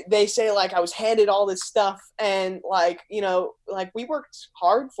they say like I was handed all this stuff and like, you know, like we worked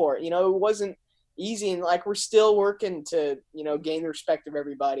hard for it, you know, it wasn't easy, and like we're still working to, you know, gain the respect of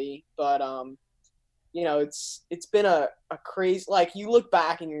everybody. But you know, it's been a crazy, like you look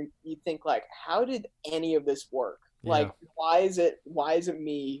back and you think like, how did any of this work? Yeah. Like, why is it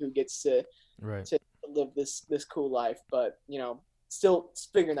me who gets to live this cool life? But, you know, still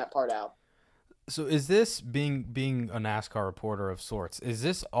figuring that part out. So is this being a NASCAR reporter of sorts, is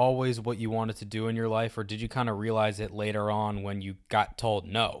this always what you wanted to do in your life, or did you kind of realize it later on when you got told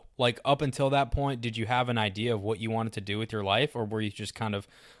no? Like, up until that point, did you have an idea of what you wanted to do with your life, or were you just kind of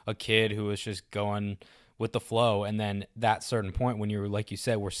a kid who was just going with the flow? And then that certain point when you were, like you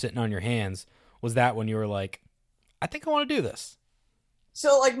said, were sitting on your hands, was that when you were like, I think I want to do this?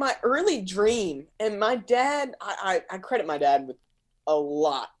 So like my early dream, and my dad, I credit my dad with a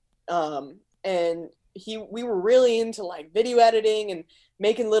lot. And we were really into like video editing and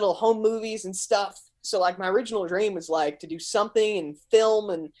making little home movies and stuff. So like my original dream was like to do something and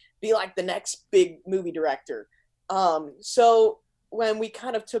film and be like the next big movie director. So when we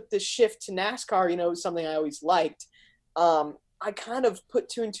kind of took this shift to NASCAR, you know, it was something I always liked. I kind of put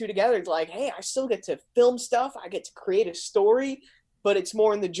two and two together. It's like, hey, I still get to film stuff. I get to create a story, but it's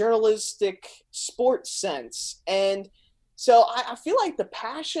more in the journalistic sports sense. And so I feel like the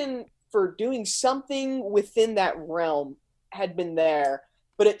passion for doing something within that realm had been there,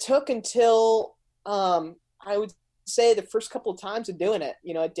 but it took until I would say the first couple of times of doing it,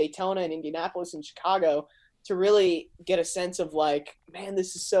 you know, at Daytona and Indianapolis and Chicago, to really get a sense of like, man,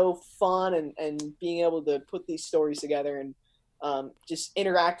 this is so fun, and being able to put these stories together and just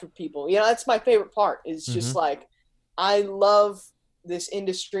interact with people. You know, that's my favorite part, is just like, I love this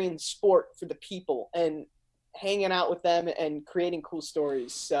industry and sport for the people and hanging out with them and creating cool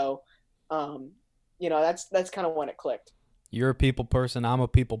stories. So, you know, that's kind of when it clicked. You're a people person. I'm a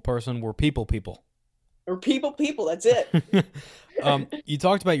people person. We're people. We're people. That's it. You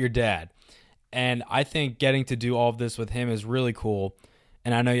talked about your dad, and I think getting to do all of this with him is really cool.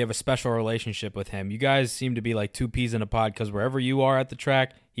 and I know you have a special relationship with him. You guys seem to be like two peas in a pod because wherever you are at the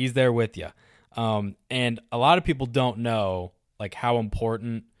track, he's there with you. And a lot of people don't know like how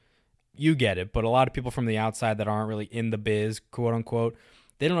important you get it, but a lot of people from the outside that aren't really in the biz, quote unquote,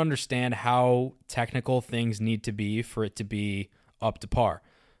 they don't understand how technical things need to be for it to be up to par.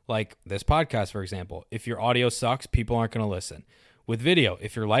 Like this podcast, for example, if your audio sucks, people aren't going to listen. With video,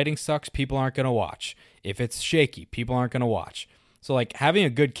 if your lighting sucks, people aren't going to watch. If it's shaky, people aren't going to watch. So like having a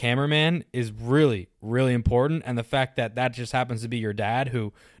good cameraman is really, really important. And the fact that that just happens to be your dad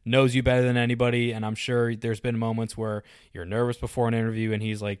who knows you better than anybody. And I'm sure there's been moments where you're nervous before an interview and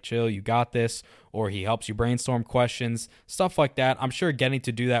he's like, chill, you got this. Or he helps you brainstorm questions, stuff like that. I'm sure getting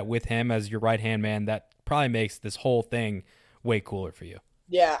to do that with him as your right-hand man, that probably makes this whole thing way cooler for you.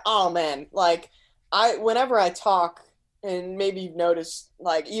 Yeah. Oh man. Like whenever I talk, and maybe you've noticed,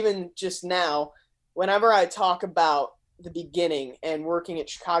 like even just now, whenever I talk about the beginning and working at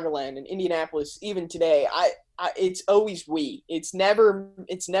Chicagoland and Indianapolis, even today, it's always we. It's never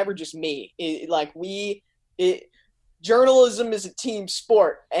just me. Journalism is a team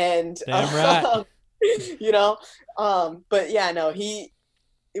sport, and damn right. you know. But yeah, no,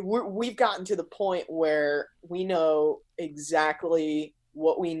 we've gotten to the point where we know exactly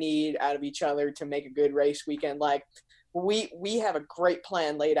what we need out of each other to make a good race weekend. Like we have a great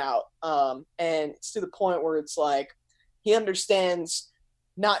plan laid out, and it's to the point where it's like he understands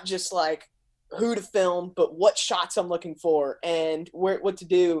not just like who to film, but what shots I'm looking for and what to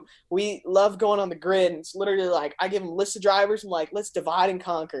do. We love going on the grid, and it's literally like I give him a list of drivers. I'm like, let's divide and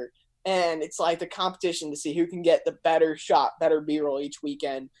conquer. And it's like the competition to see who can get the better shot, better B-roll each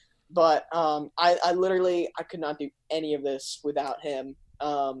weekend. But I could not do any of this without him.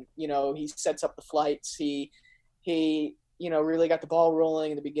 He sets up the flights. He really got the ball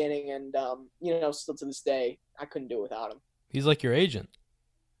rolling in the beginning, and still to this day, I couldn't do it without him. He's like your agent.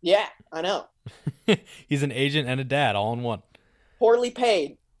 Yeah, I know. He's an agent and a dad all in one. Poorly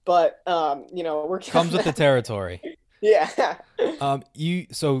paid, but we're comes with the territory. Yeah.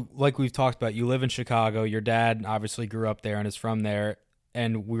 So like we've talked about, you live in Chicago. Your dad obviously grew up there and is from there.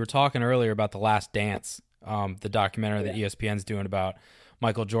 And we were talking earlier about The Last Dance, the documentary that ESPN's doing about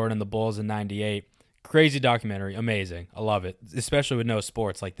Michael Jordan and the Bulls in '98. Crazy documentary, amazing. I love it, especially with no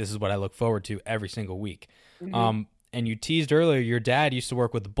sports. Like this is what I look forward to every single week. Mm-hmm. And you teased earlier, your dad used to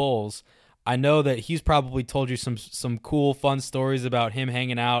work with the Bulls. I know that he's probably told you some cool, fun stories about him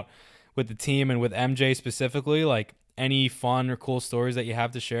hanging out with the team and with MJ specifically. Like any fun or cool stories that you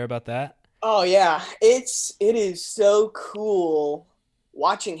have to share about that? Oh yeah, it is so cool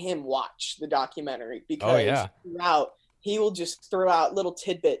watching him watch the documentary because throughout he will just throw out little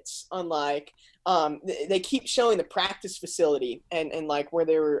tidbits on like they keep showing the practice facility and like where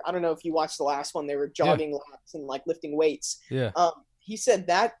they were. I don't know if you watched the last one. They were jogging laps and like lifting weights. Yeah. He said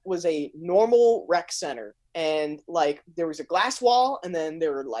that was a normal rec center, and like there was a glass wall, and then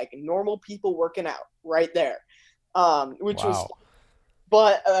there were like normal people working out right there, which was.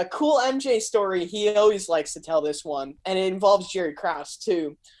 But a cool MJ story. He always likes to tell this one, and it involves Jerry Krause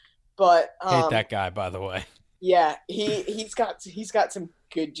too. But hate that guy, by the way. Yeah, he's got some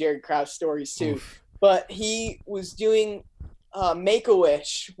good Jerry Krause stories too. Oof. But he was doing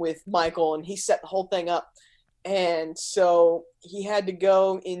Make-A-Wish with Michael, and he set the whole thing up. And so he had to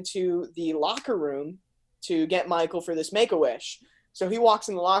go into the locker room to get Michael for this Make-A-Wish. So he walks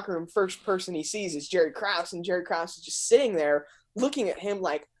in the locker room. First person he sees is Jerry Krause, and Jerry Krause is just sitting there looking at him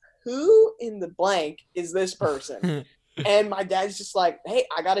like, who in the blank is this person? And my dad's just like, hey,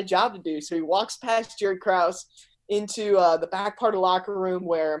 I got a job to do. So he walks past Jerry Krause into the back part of the locker room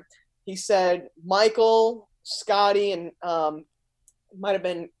where he said Michael, Scotty, and might have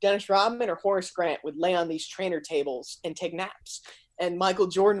been Dennis Rodman or Horace Grant would lay on these trainer tables and take naps. And Michael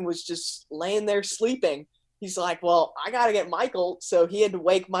Jordan was just laying there sleeping. He's like, well, I got to get Michael. So he had to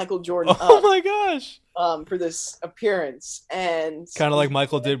wake Michael Jordan up. Oh, my gosh. For this appearance. And kind of like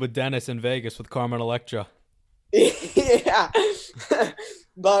Michael did with Dennis in Vegas with Carmen Electra. Yeah.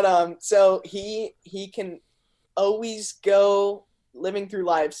 But so he can always go living through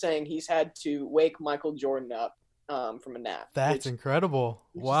life saying he's had to wake Michael Jordan up from a nap. That's incredible.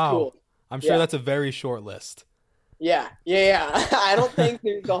 Wow. Cool. I'm sure that's a very short list. Yeah. I don't think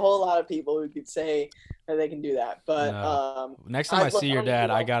there's a whole lot of people who could say that they can do that. But no. Next time I see your dad,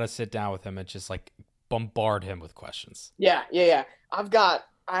 I got to sit down with him and just like bombard him with questions. Yeah.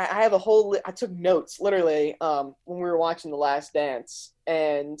 I have a whole I took notes literally when we were watching The Last Dance,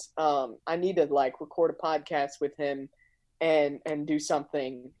 and I need to like record a podcast with him and do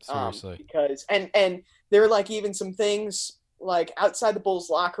something. Seriously. Because and there are like even some things like outside the Bulls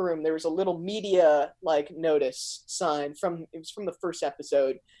locker room, there was a little media like notice sign it was from the first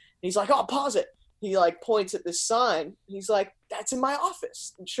episode. And he's like, "Oh, pause it." He like points at this sign. He's like, "That's in my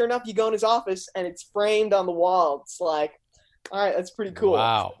office." And sure enough, you go in his office and it's framed on the wall. It's like, all right, that's pretty cool.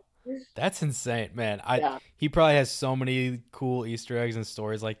 Wow. That's insane, man. He probably has so many cool Easter eggs and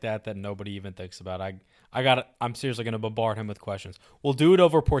stories like that nobody even thinks about. I'm seriously going to bombard him with questions. We'll do it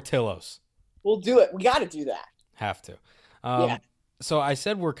over Portillo's. We'll do it. We got to do that. Have to. So I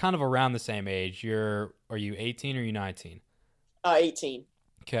said we're kind of around the same age. Are you 18 or are you 19? 18.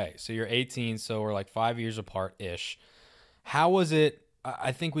 Okay, so you're 18, so we're like 5 years apart-ish. How was it,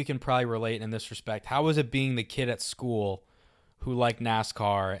 I think we can probably relate in this respect, how was it being the kid at school who liked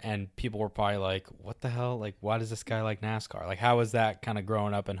NASCAR and people were probably like, what the hell? Like, why does this guy like NASCAR? Like, how was that kind of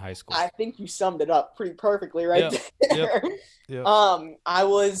growing up in high school? I think you summed it up pretty perfectly right there. Yep. I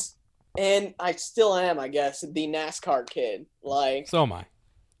was, and I still am, I guess, the NASCAR kid. Like, so am I.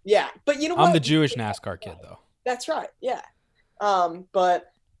 Yeah, but you know what? I'm the Jewish NASCAR kid, though. That's right, yeah.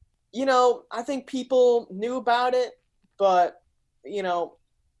 But, you know, I think people knew about it, but, you know,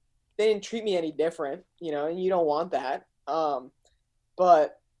 they didn't treat me any different, you know, and you don't want that.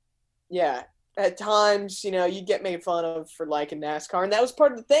 But, yeah, at times, you know, you get made fun of for liking NASCAR, and that was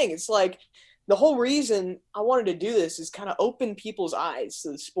part of the thing. It's like the whole reason I wanted to do this is kind of open people's eyes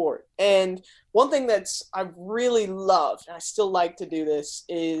to the sport. And one thing I've really loved, and I still like to do this,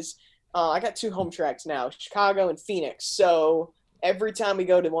 is I got 2 home tracks now, Chicago and Phoenix. So every time we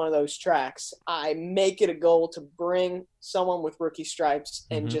go to one of those tracks, I make it a goal to bring someone with rookie stripes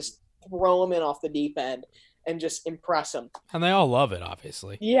and just throw them in off the deep end and just impress them. And they all love it,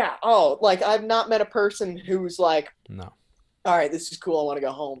 obviously. Yeah. Oh, like I've not met a person who's like, no, all right, this is cool, I want to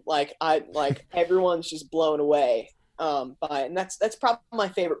go home. Like everyone's just blown away by it. And that's probably my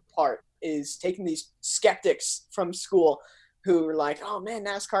favorite part, is taking these skeptics from school who are like, oh man,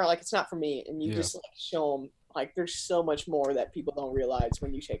 NASCAR, like it's not for me. And you just like show them like there's so much more that people don't realize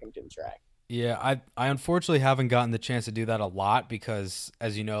when you take them to the track. Yeah, I unfortunately haven't gotten the chance to do that a lot because,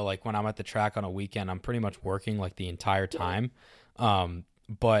 as you know, like when I'm at the track on a weekend, I'm pretty much working like the entire time.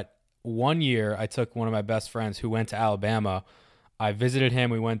 But one year I took one of my best friends who went to Alabama. I visited him.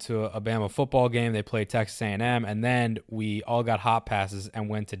 We went to a Bama football game. They played Texas A&M, and then we all got hot passes and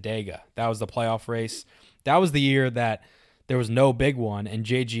went to Dega. That was the playoff race. That was the year that there was no big one, and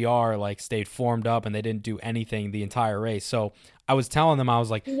JGR like stayed formed up, and they didn't do anything the entire race. So I was telling them, I was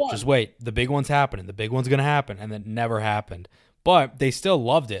like, just wait, the big one's happening. The big one's going to happen, and it never happened. But they still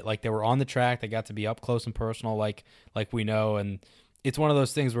loved it. Like they were on the track. They got to be up close and personal like we know, and it's one of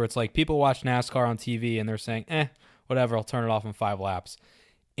those things where it's like people watch NASCAR on TV, and they're saying, whatever, I'll turn it off in 5 laps.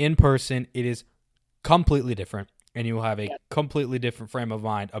 In person, it is completely different, and you will have a completely different frame of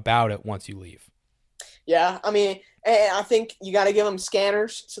mind about it once you leave. Yeah, I mean, I think you got to give them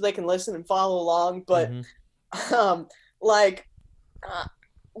scanners so they can listen and follow along. But, and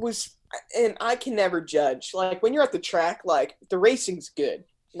I can never judge. Like, when you're at the track, like, the racing's good.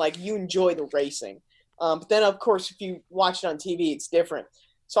 Like, you enjoy the racing. But then, of course, if you watch it on TV, it's different.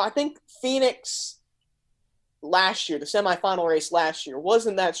 So I think Phoenix last year, the semifinal race last year,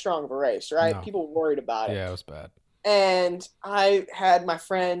 wasn't that strong of a race, right? No. People were worried about it. Yeah, it was bad. And I had my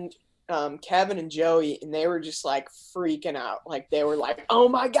friend Kevin and Joey, and they were just like freaking out. Like they were like, oh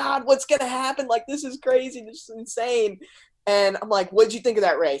my God, what's going to happen? Like, this is crazy. This is insane. And I'm like, what'd you think of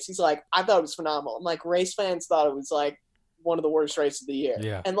that race? He's like, I thought it was phenomenal. I'm like, race fans thought it was like one of the worst races of the year.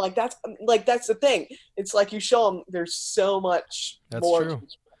 Yeah. And that's the thing. It's like you show them there's so much more true.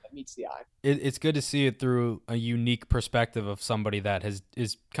 that meets the eye. It's good to see it through a unique perspective of somebody that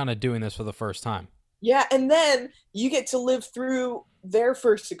is kind of doing this for the first time. Yeah, and then you get to live through their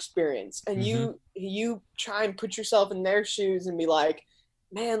first experience, and you try and put yourself in their shoes and be like,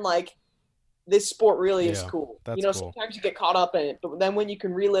 man, like this sport really is cool. You know, cool. Sometimes you get caught up in it, but then when you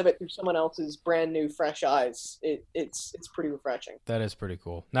can relive it through someone else's brand new, fresh eyes, it's pretty refreshing. That is pretty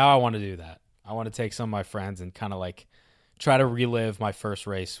cool. Now I want to do that. I want to take some of my friends and kind of like try to relive my first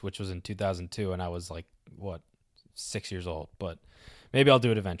race, which was in 2002, and I was like, 6 years old, but maybe I'll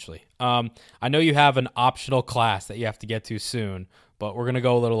do it eventually. I know you have an optional class that you have to get to soon, but we're going to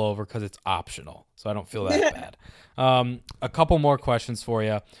go a little over because it's optional, so I don't feel that bad. A couple more questions for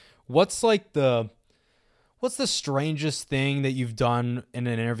you. What's the strangest thing that you've done in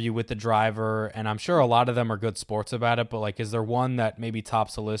an interview with the driver? And I'm sure a lot of them are good sports about it, but like, is there one that maybe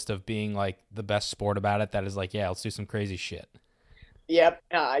tops the list of being like the best sport about it that is like, yeah, let's do some crazy shit? Yep.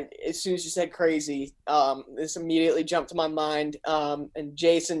 As soon as you said crazy, this immediately jumped to my mind. And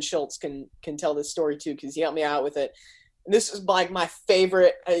Jason Schultz can tell this story too, because he helped me out with it. And this is like my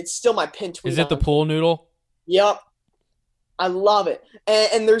favorite. It's still my pin tweet. Is it the pool noodle? Yep. I love it.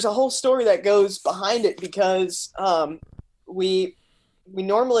 And there's a whole story that goes behind it because we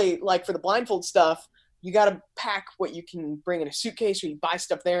normally, like for the blindfold stuff, you got to pack what you can bring in a suitcase, or you buy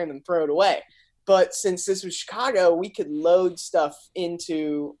stuff there and then throw it away. But since this was Chicago, we could load stuff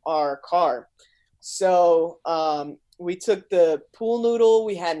into our car. So we took the pool noodle.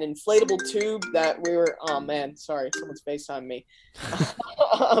 We had an inflatable tube that we were – oh, man, sorry. Someone's FaceTiming me.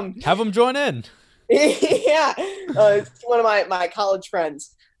 Have them join in. Yeah. It's one of my college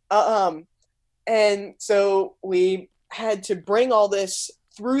friends. And so we had to bring all this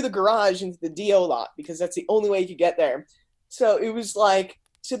through the garage into the DO lot because that's the only way you could get there. So it was like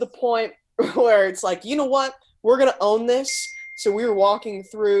to the point where it's like, you know what? We're going to own this. So we were walking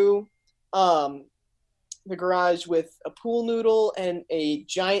through the garage with a pool noodle and a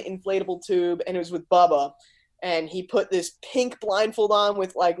giant inflatable tube, and it was with Bubba. And he put this pink blindfold on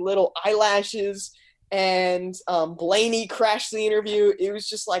with like little eyelashes, and Blaney crashed the interview. It was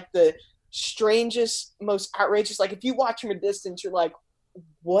just like the strangest, most outrageous. Like if you watch from a distance, you're like,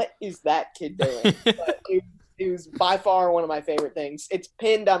 what is that kid doing? But it was by far one of my favorite things. It's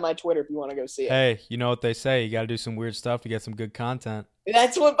pinned on my Twitter if you want to go see it. Hey, you know what they say. You got to do some weird stuff to get some good content.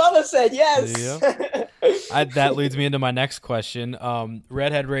 That's what Bubba said, yes. Yeah. That leads me into my next question.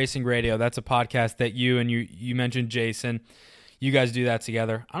 Redhead Racing Radio, that's a podcast that you mentioned Jason. You guys do that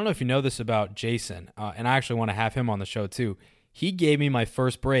together. I don't know if you know this about Jason, and I actually want to have him on the show too. He gave me my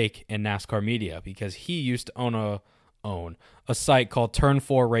first break in NASCAR media because he used to own a site called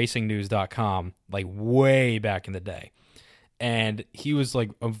turn4racingnews.com like way back in the day. And he was like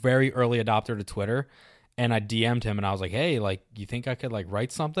a very early adopter to Twitter. And I DM'd him and I was like, hey, like, you think I could like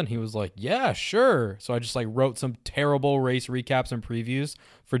write something? He was like, yeah, sure. So I just like wrote some terrible race recaps and previews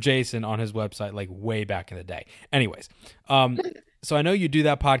for Jason on his website like way back in the day. Anyways, so I know you do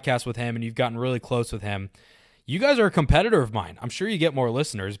that podcast with him and you've gotten really close with him. You guys are a competitor of mine. I'm sure you get more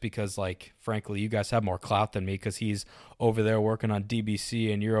listeners because, like, frankly, you guys have more clout than me because he's over there working on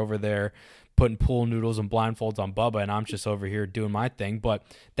DBC and you're over there putting pool noodles and blindfolds on Bubba, and I'm just over here doing my thing. But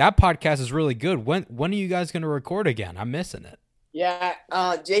that podcast is really good. When are you guys going to record again? I'm missing it. Yeah,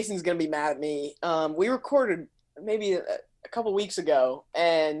 Jason's going to be mad at me. We recorded maybe a couple weeks ago,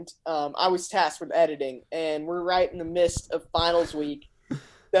 and I was tasked with editing, and we're right in the midst of finals week.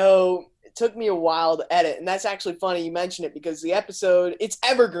 So it took me a while to edit, and that's actually funny you mention it because the episode, it's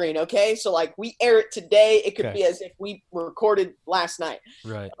evergreen, okay? So, like, we air it today. It could be as if we recorded last night.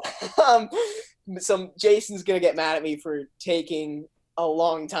 Right. So Jason's going to get mad at me for taking a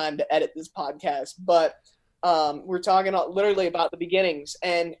long time to edit this podcast, but we're talking literally about the beginnings,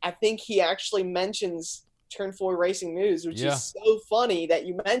 and I think he actually mentions Turn 4 Racing News, which is so funny that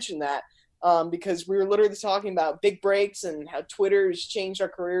you mentioned that. Because we were literally talking about big breaks and how Twitter has changed our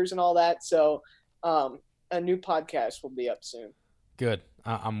careers and all that. So a new podcast will be up soon. Good.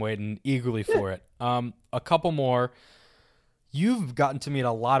 I'm waiting eagerly for it. A couple more. You've gotten to meet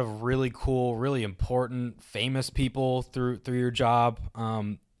a lot of really cool, really important, famous people through your job.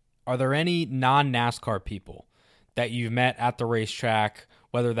 Are there any non-NASCAR people that you've met at the racetrack,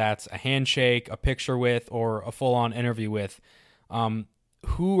 whether that's a handshake, a picture with, or a full-on interview with?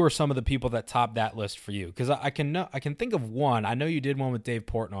 Who are some of the people that top that list for you? Because I can think of one. I know you did one with Dave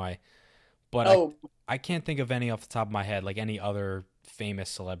Portnoy, but I can't think of any off the top of my head, like any other famous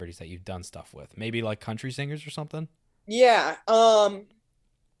celebrities that you've done stuff with. Maybe like country singers or something? Yeah.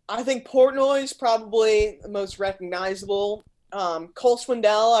 I think Portnoy's probably the most recognizable. Cole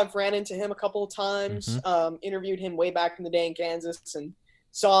Swindell, I've ran into him a couple of times, interviewed him way back in the day in Kansas and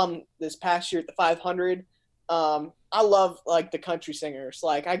saw him this past year at the 500. I love like the country singers.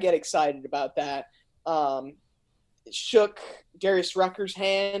 Like I get excited about that. Shook Darius Rucker's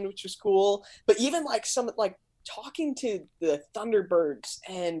hand, which was cool. But even like like talking to the Thunderbirds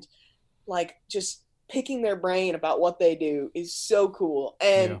and like just picking their brain about what they do is so cool.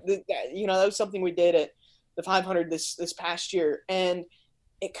 And that was something we did at the 500 this past year, and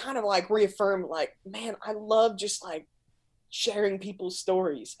it kind of like reaffirmed like, man, I love just like sharing people's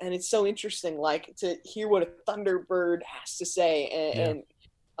stories, and it's so interesting like to hear what a Thunderbird has to say and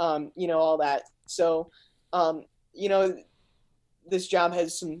all that. So this job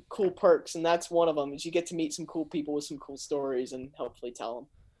has some cool perks, and that's one of them is you get to meet some cool people with some cool stories and hopefully tell them.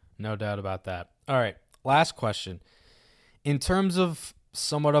 No doubt about that. All right, last question. In terms of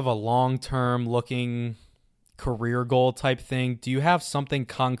somewhat of a long-term looking career goal type thing, do you have something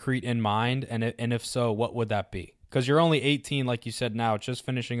concrete in mind, and if so, what would that be? Because you're only 18, like you said now, just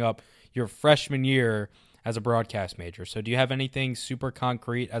finishing up your freshman year as a broadcast major. So do you have anything super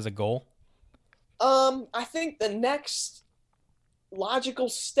concrete as a goal? I think the next logical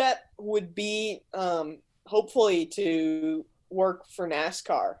step would be hopefully to work for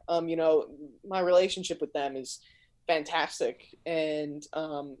NASCAR. You know, my relationship with them is fantastic, and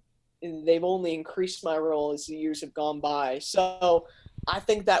they've only increased my role as the years have gone by. So I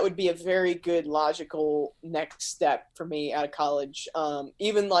think that would be a very good logical next step for me out of college.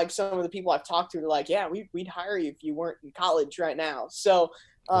 Even like some of the people I've talked to are like, yeah, we'd hire you if you weren't in college right now. So,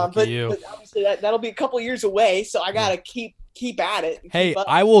 but obviously that'll be a couple years away. So I got to keep at it. Hey,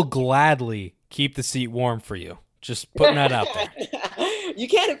 I will gladly keep the seat warm for you. Just putting that out there. You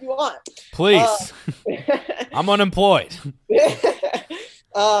can if you want. Please. I'm unemployed.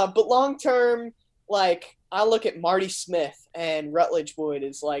 But long term, like I look at Marty Smith and Rutledge Wood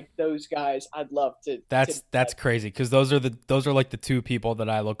as like those guys I'd love to. That's crazy because those are like the two people that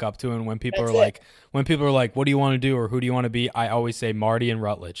I look up to, and when people are like, what do you want to do or who do you want to be, I always say Marty and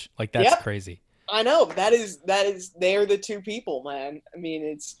Rutledge. Like that's crazy. I know that is they're the two people, man. I mean,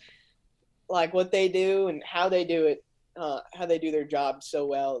 it's like what they do and how they do it, how they do their job so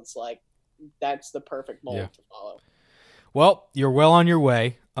well. It's like that's the perfect mold to follow. Well, you're well on your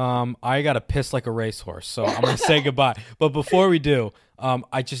way. I got to piss like a racehorse, so I'm going to say goodbye. But before we do,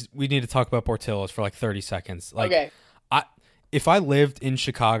 we need to talk about Portillo's for like 30 seconds. Like, okay. If I lived in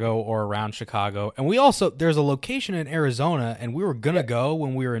Chicago or around Chicago, and there's a location in Arizona, and we were going to go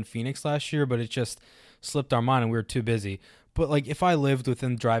when we were in Phoenix last year, but it just slipped our mind and we were too busy. But like if I lived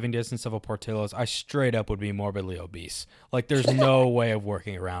within driving distance of a Portillo's, I straight up would be morbidly obese. Like there's no way of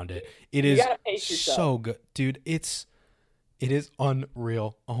working around it. It is so good. Dude, it is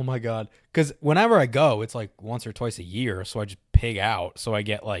unreal. Oh my God. Because whenever I go, it's like once or twice a year. So I just pig out. So I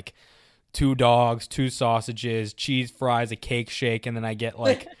get like 2 dogs, 2 sausages, cheese fries, a cake shake. And then I get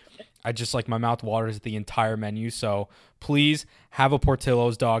like, my mouth waters at the entire menu. So please have a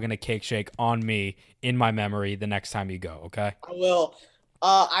Portillo's dog and a cake shake on me in my memory the next time you go. Okay. I will.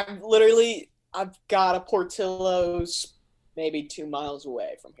 I've got a Portillo's maybe 2 miles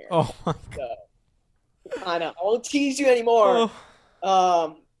away from here. Oh my God. So, I know. I won't tease you anymore.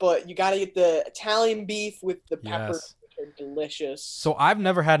 But you got to get the Italian beef with the peppers, which are delicious. So I've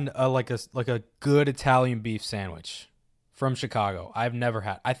never had a good Italian beef sandwich from Chicago. I've never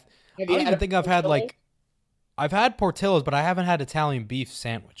had. I don't even think I've had I've had Portillo's, but I haven't had Italian beef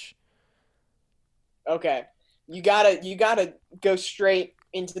sandwich. Okay, you gotta go straight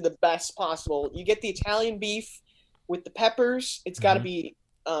into the best possible. You get the Italian beef with the peppers. It's got to be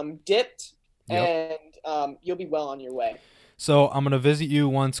dipped. Yep. And you'll be well on your way. So I'm going to visit you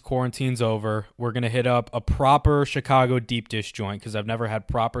once quarantine's over. We're going to hit up a proper Chicago deep dish joint because I've never had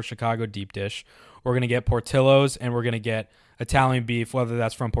proper Chicago deep dish. We're going to get Portillo's and we're going to get Italian beef, whether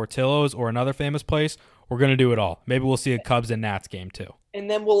that's from Portillo's or another famous place. We're going to do it all. Maybe we'll see a Cubs and Nats game too. And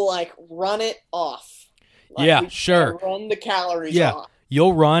then we'll run it off. Sure. Run the calories off.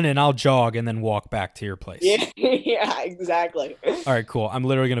 You'll run and I'll jog and then walk back to your place. Yeah, exactly. All right, cool. I'm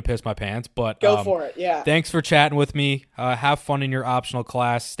literally going to piss my pants, but go for it. Yeah. Thanks for chatting with me. Have fun in your optional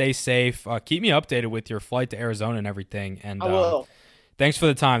class. Stay safe. Keep me updated with your flight to Arizona and everything. And I will. Thanks for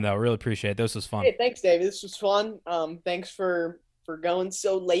the time, though. Really appreciate it. This was fun. Hey, thanks, Davey. This was fun. Thanks for going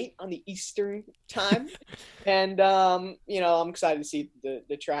so late on the Eastern time. And I'm excited to see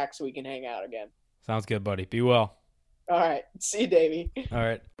the track so we can hang out again. Sounds good, buddy. Be well. All right. See you, Davey. All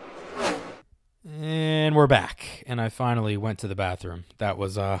right. And we're back. And I finally went to the bathroom. That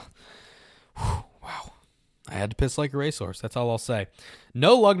was, wow. I had to piss like a racehorse. That's all I'll say.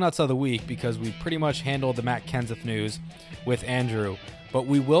 No lug nuts of the week because we pretty much handled the Matt Kenseth news with Andrew. But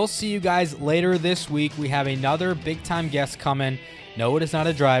we will see you guys later this week. We have another big-time guest coming. No, it is not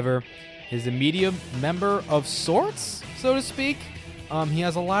a driver. He's a media member of sorts, so to speak. He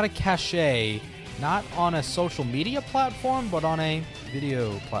has a lot of cachet. Not on a social media platform, but on a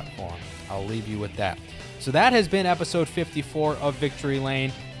video platform. I'll leave you with that. So that has been episode 54 of Victory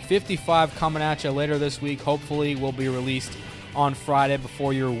Lane. 55 coming at you later this week. Hopefully will be released on Friday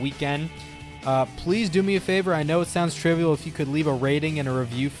before your weekend. Please do me a favor. I know it sounds trivial. If you could leave a rating and a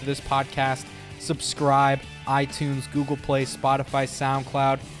review for this podcast, subscribe, iTunes, Google Play, Spotify,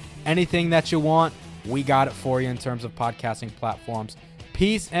 SoundCloud, anything that you want, we got it for you in terms of podcasting platforms.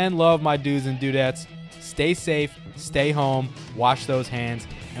 Peace and love, my dudes and dudettes. Stay safe, stay home, wash those hands,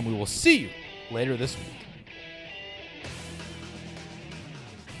 and we will see you later this week.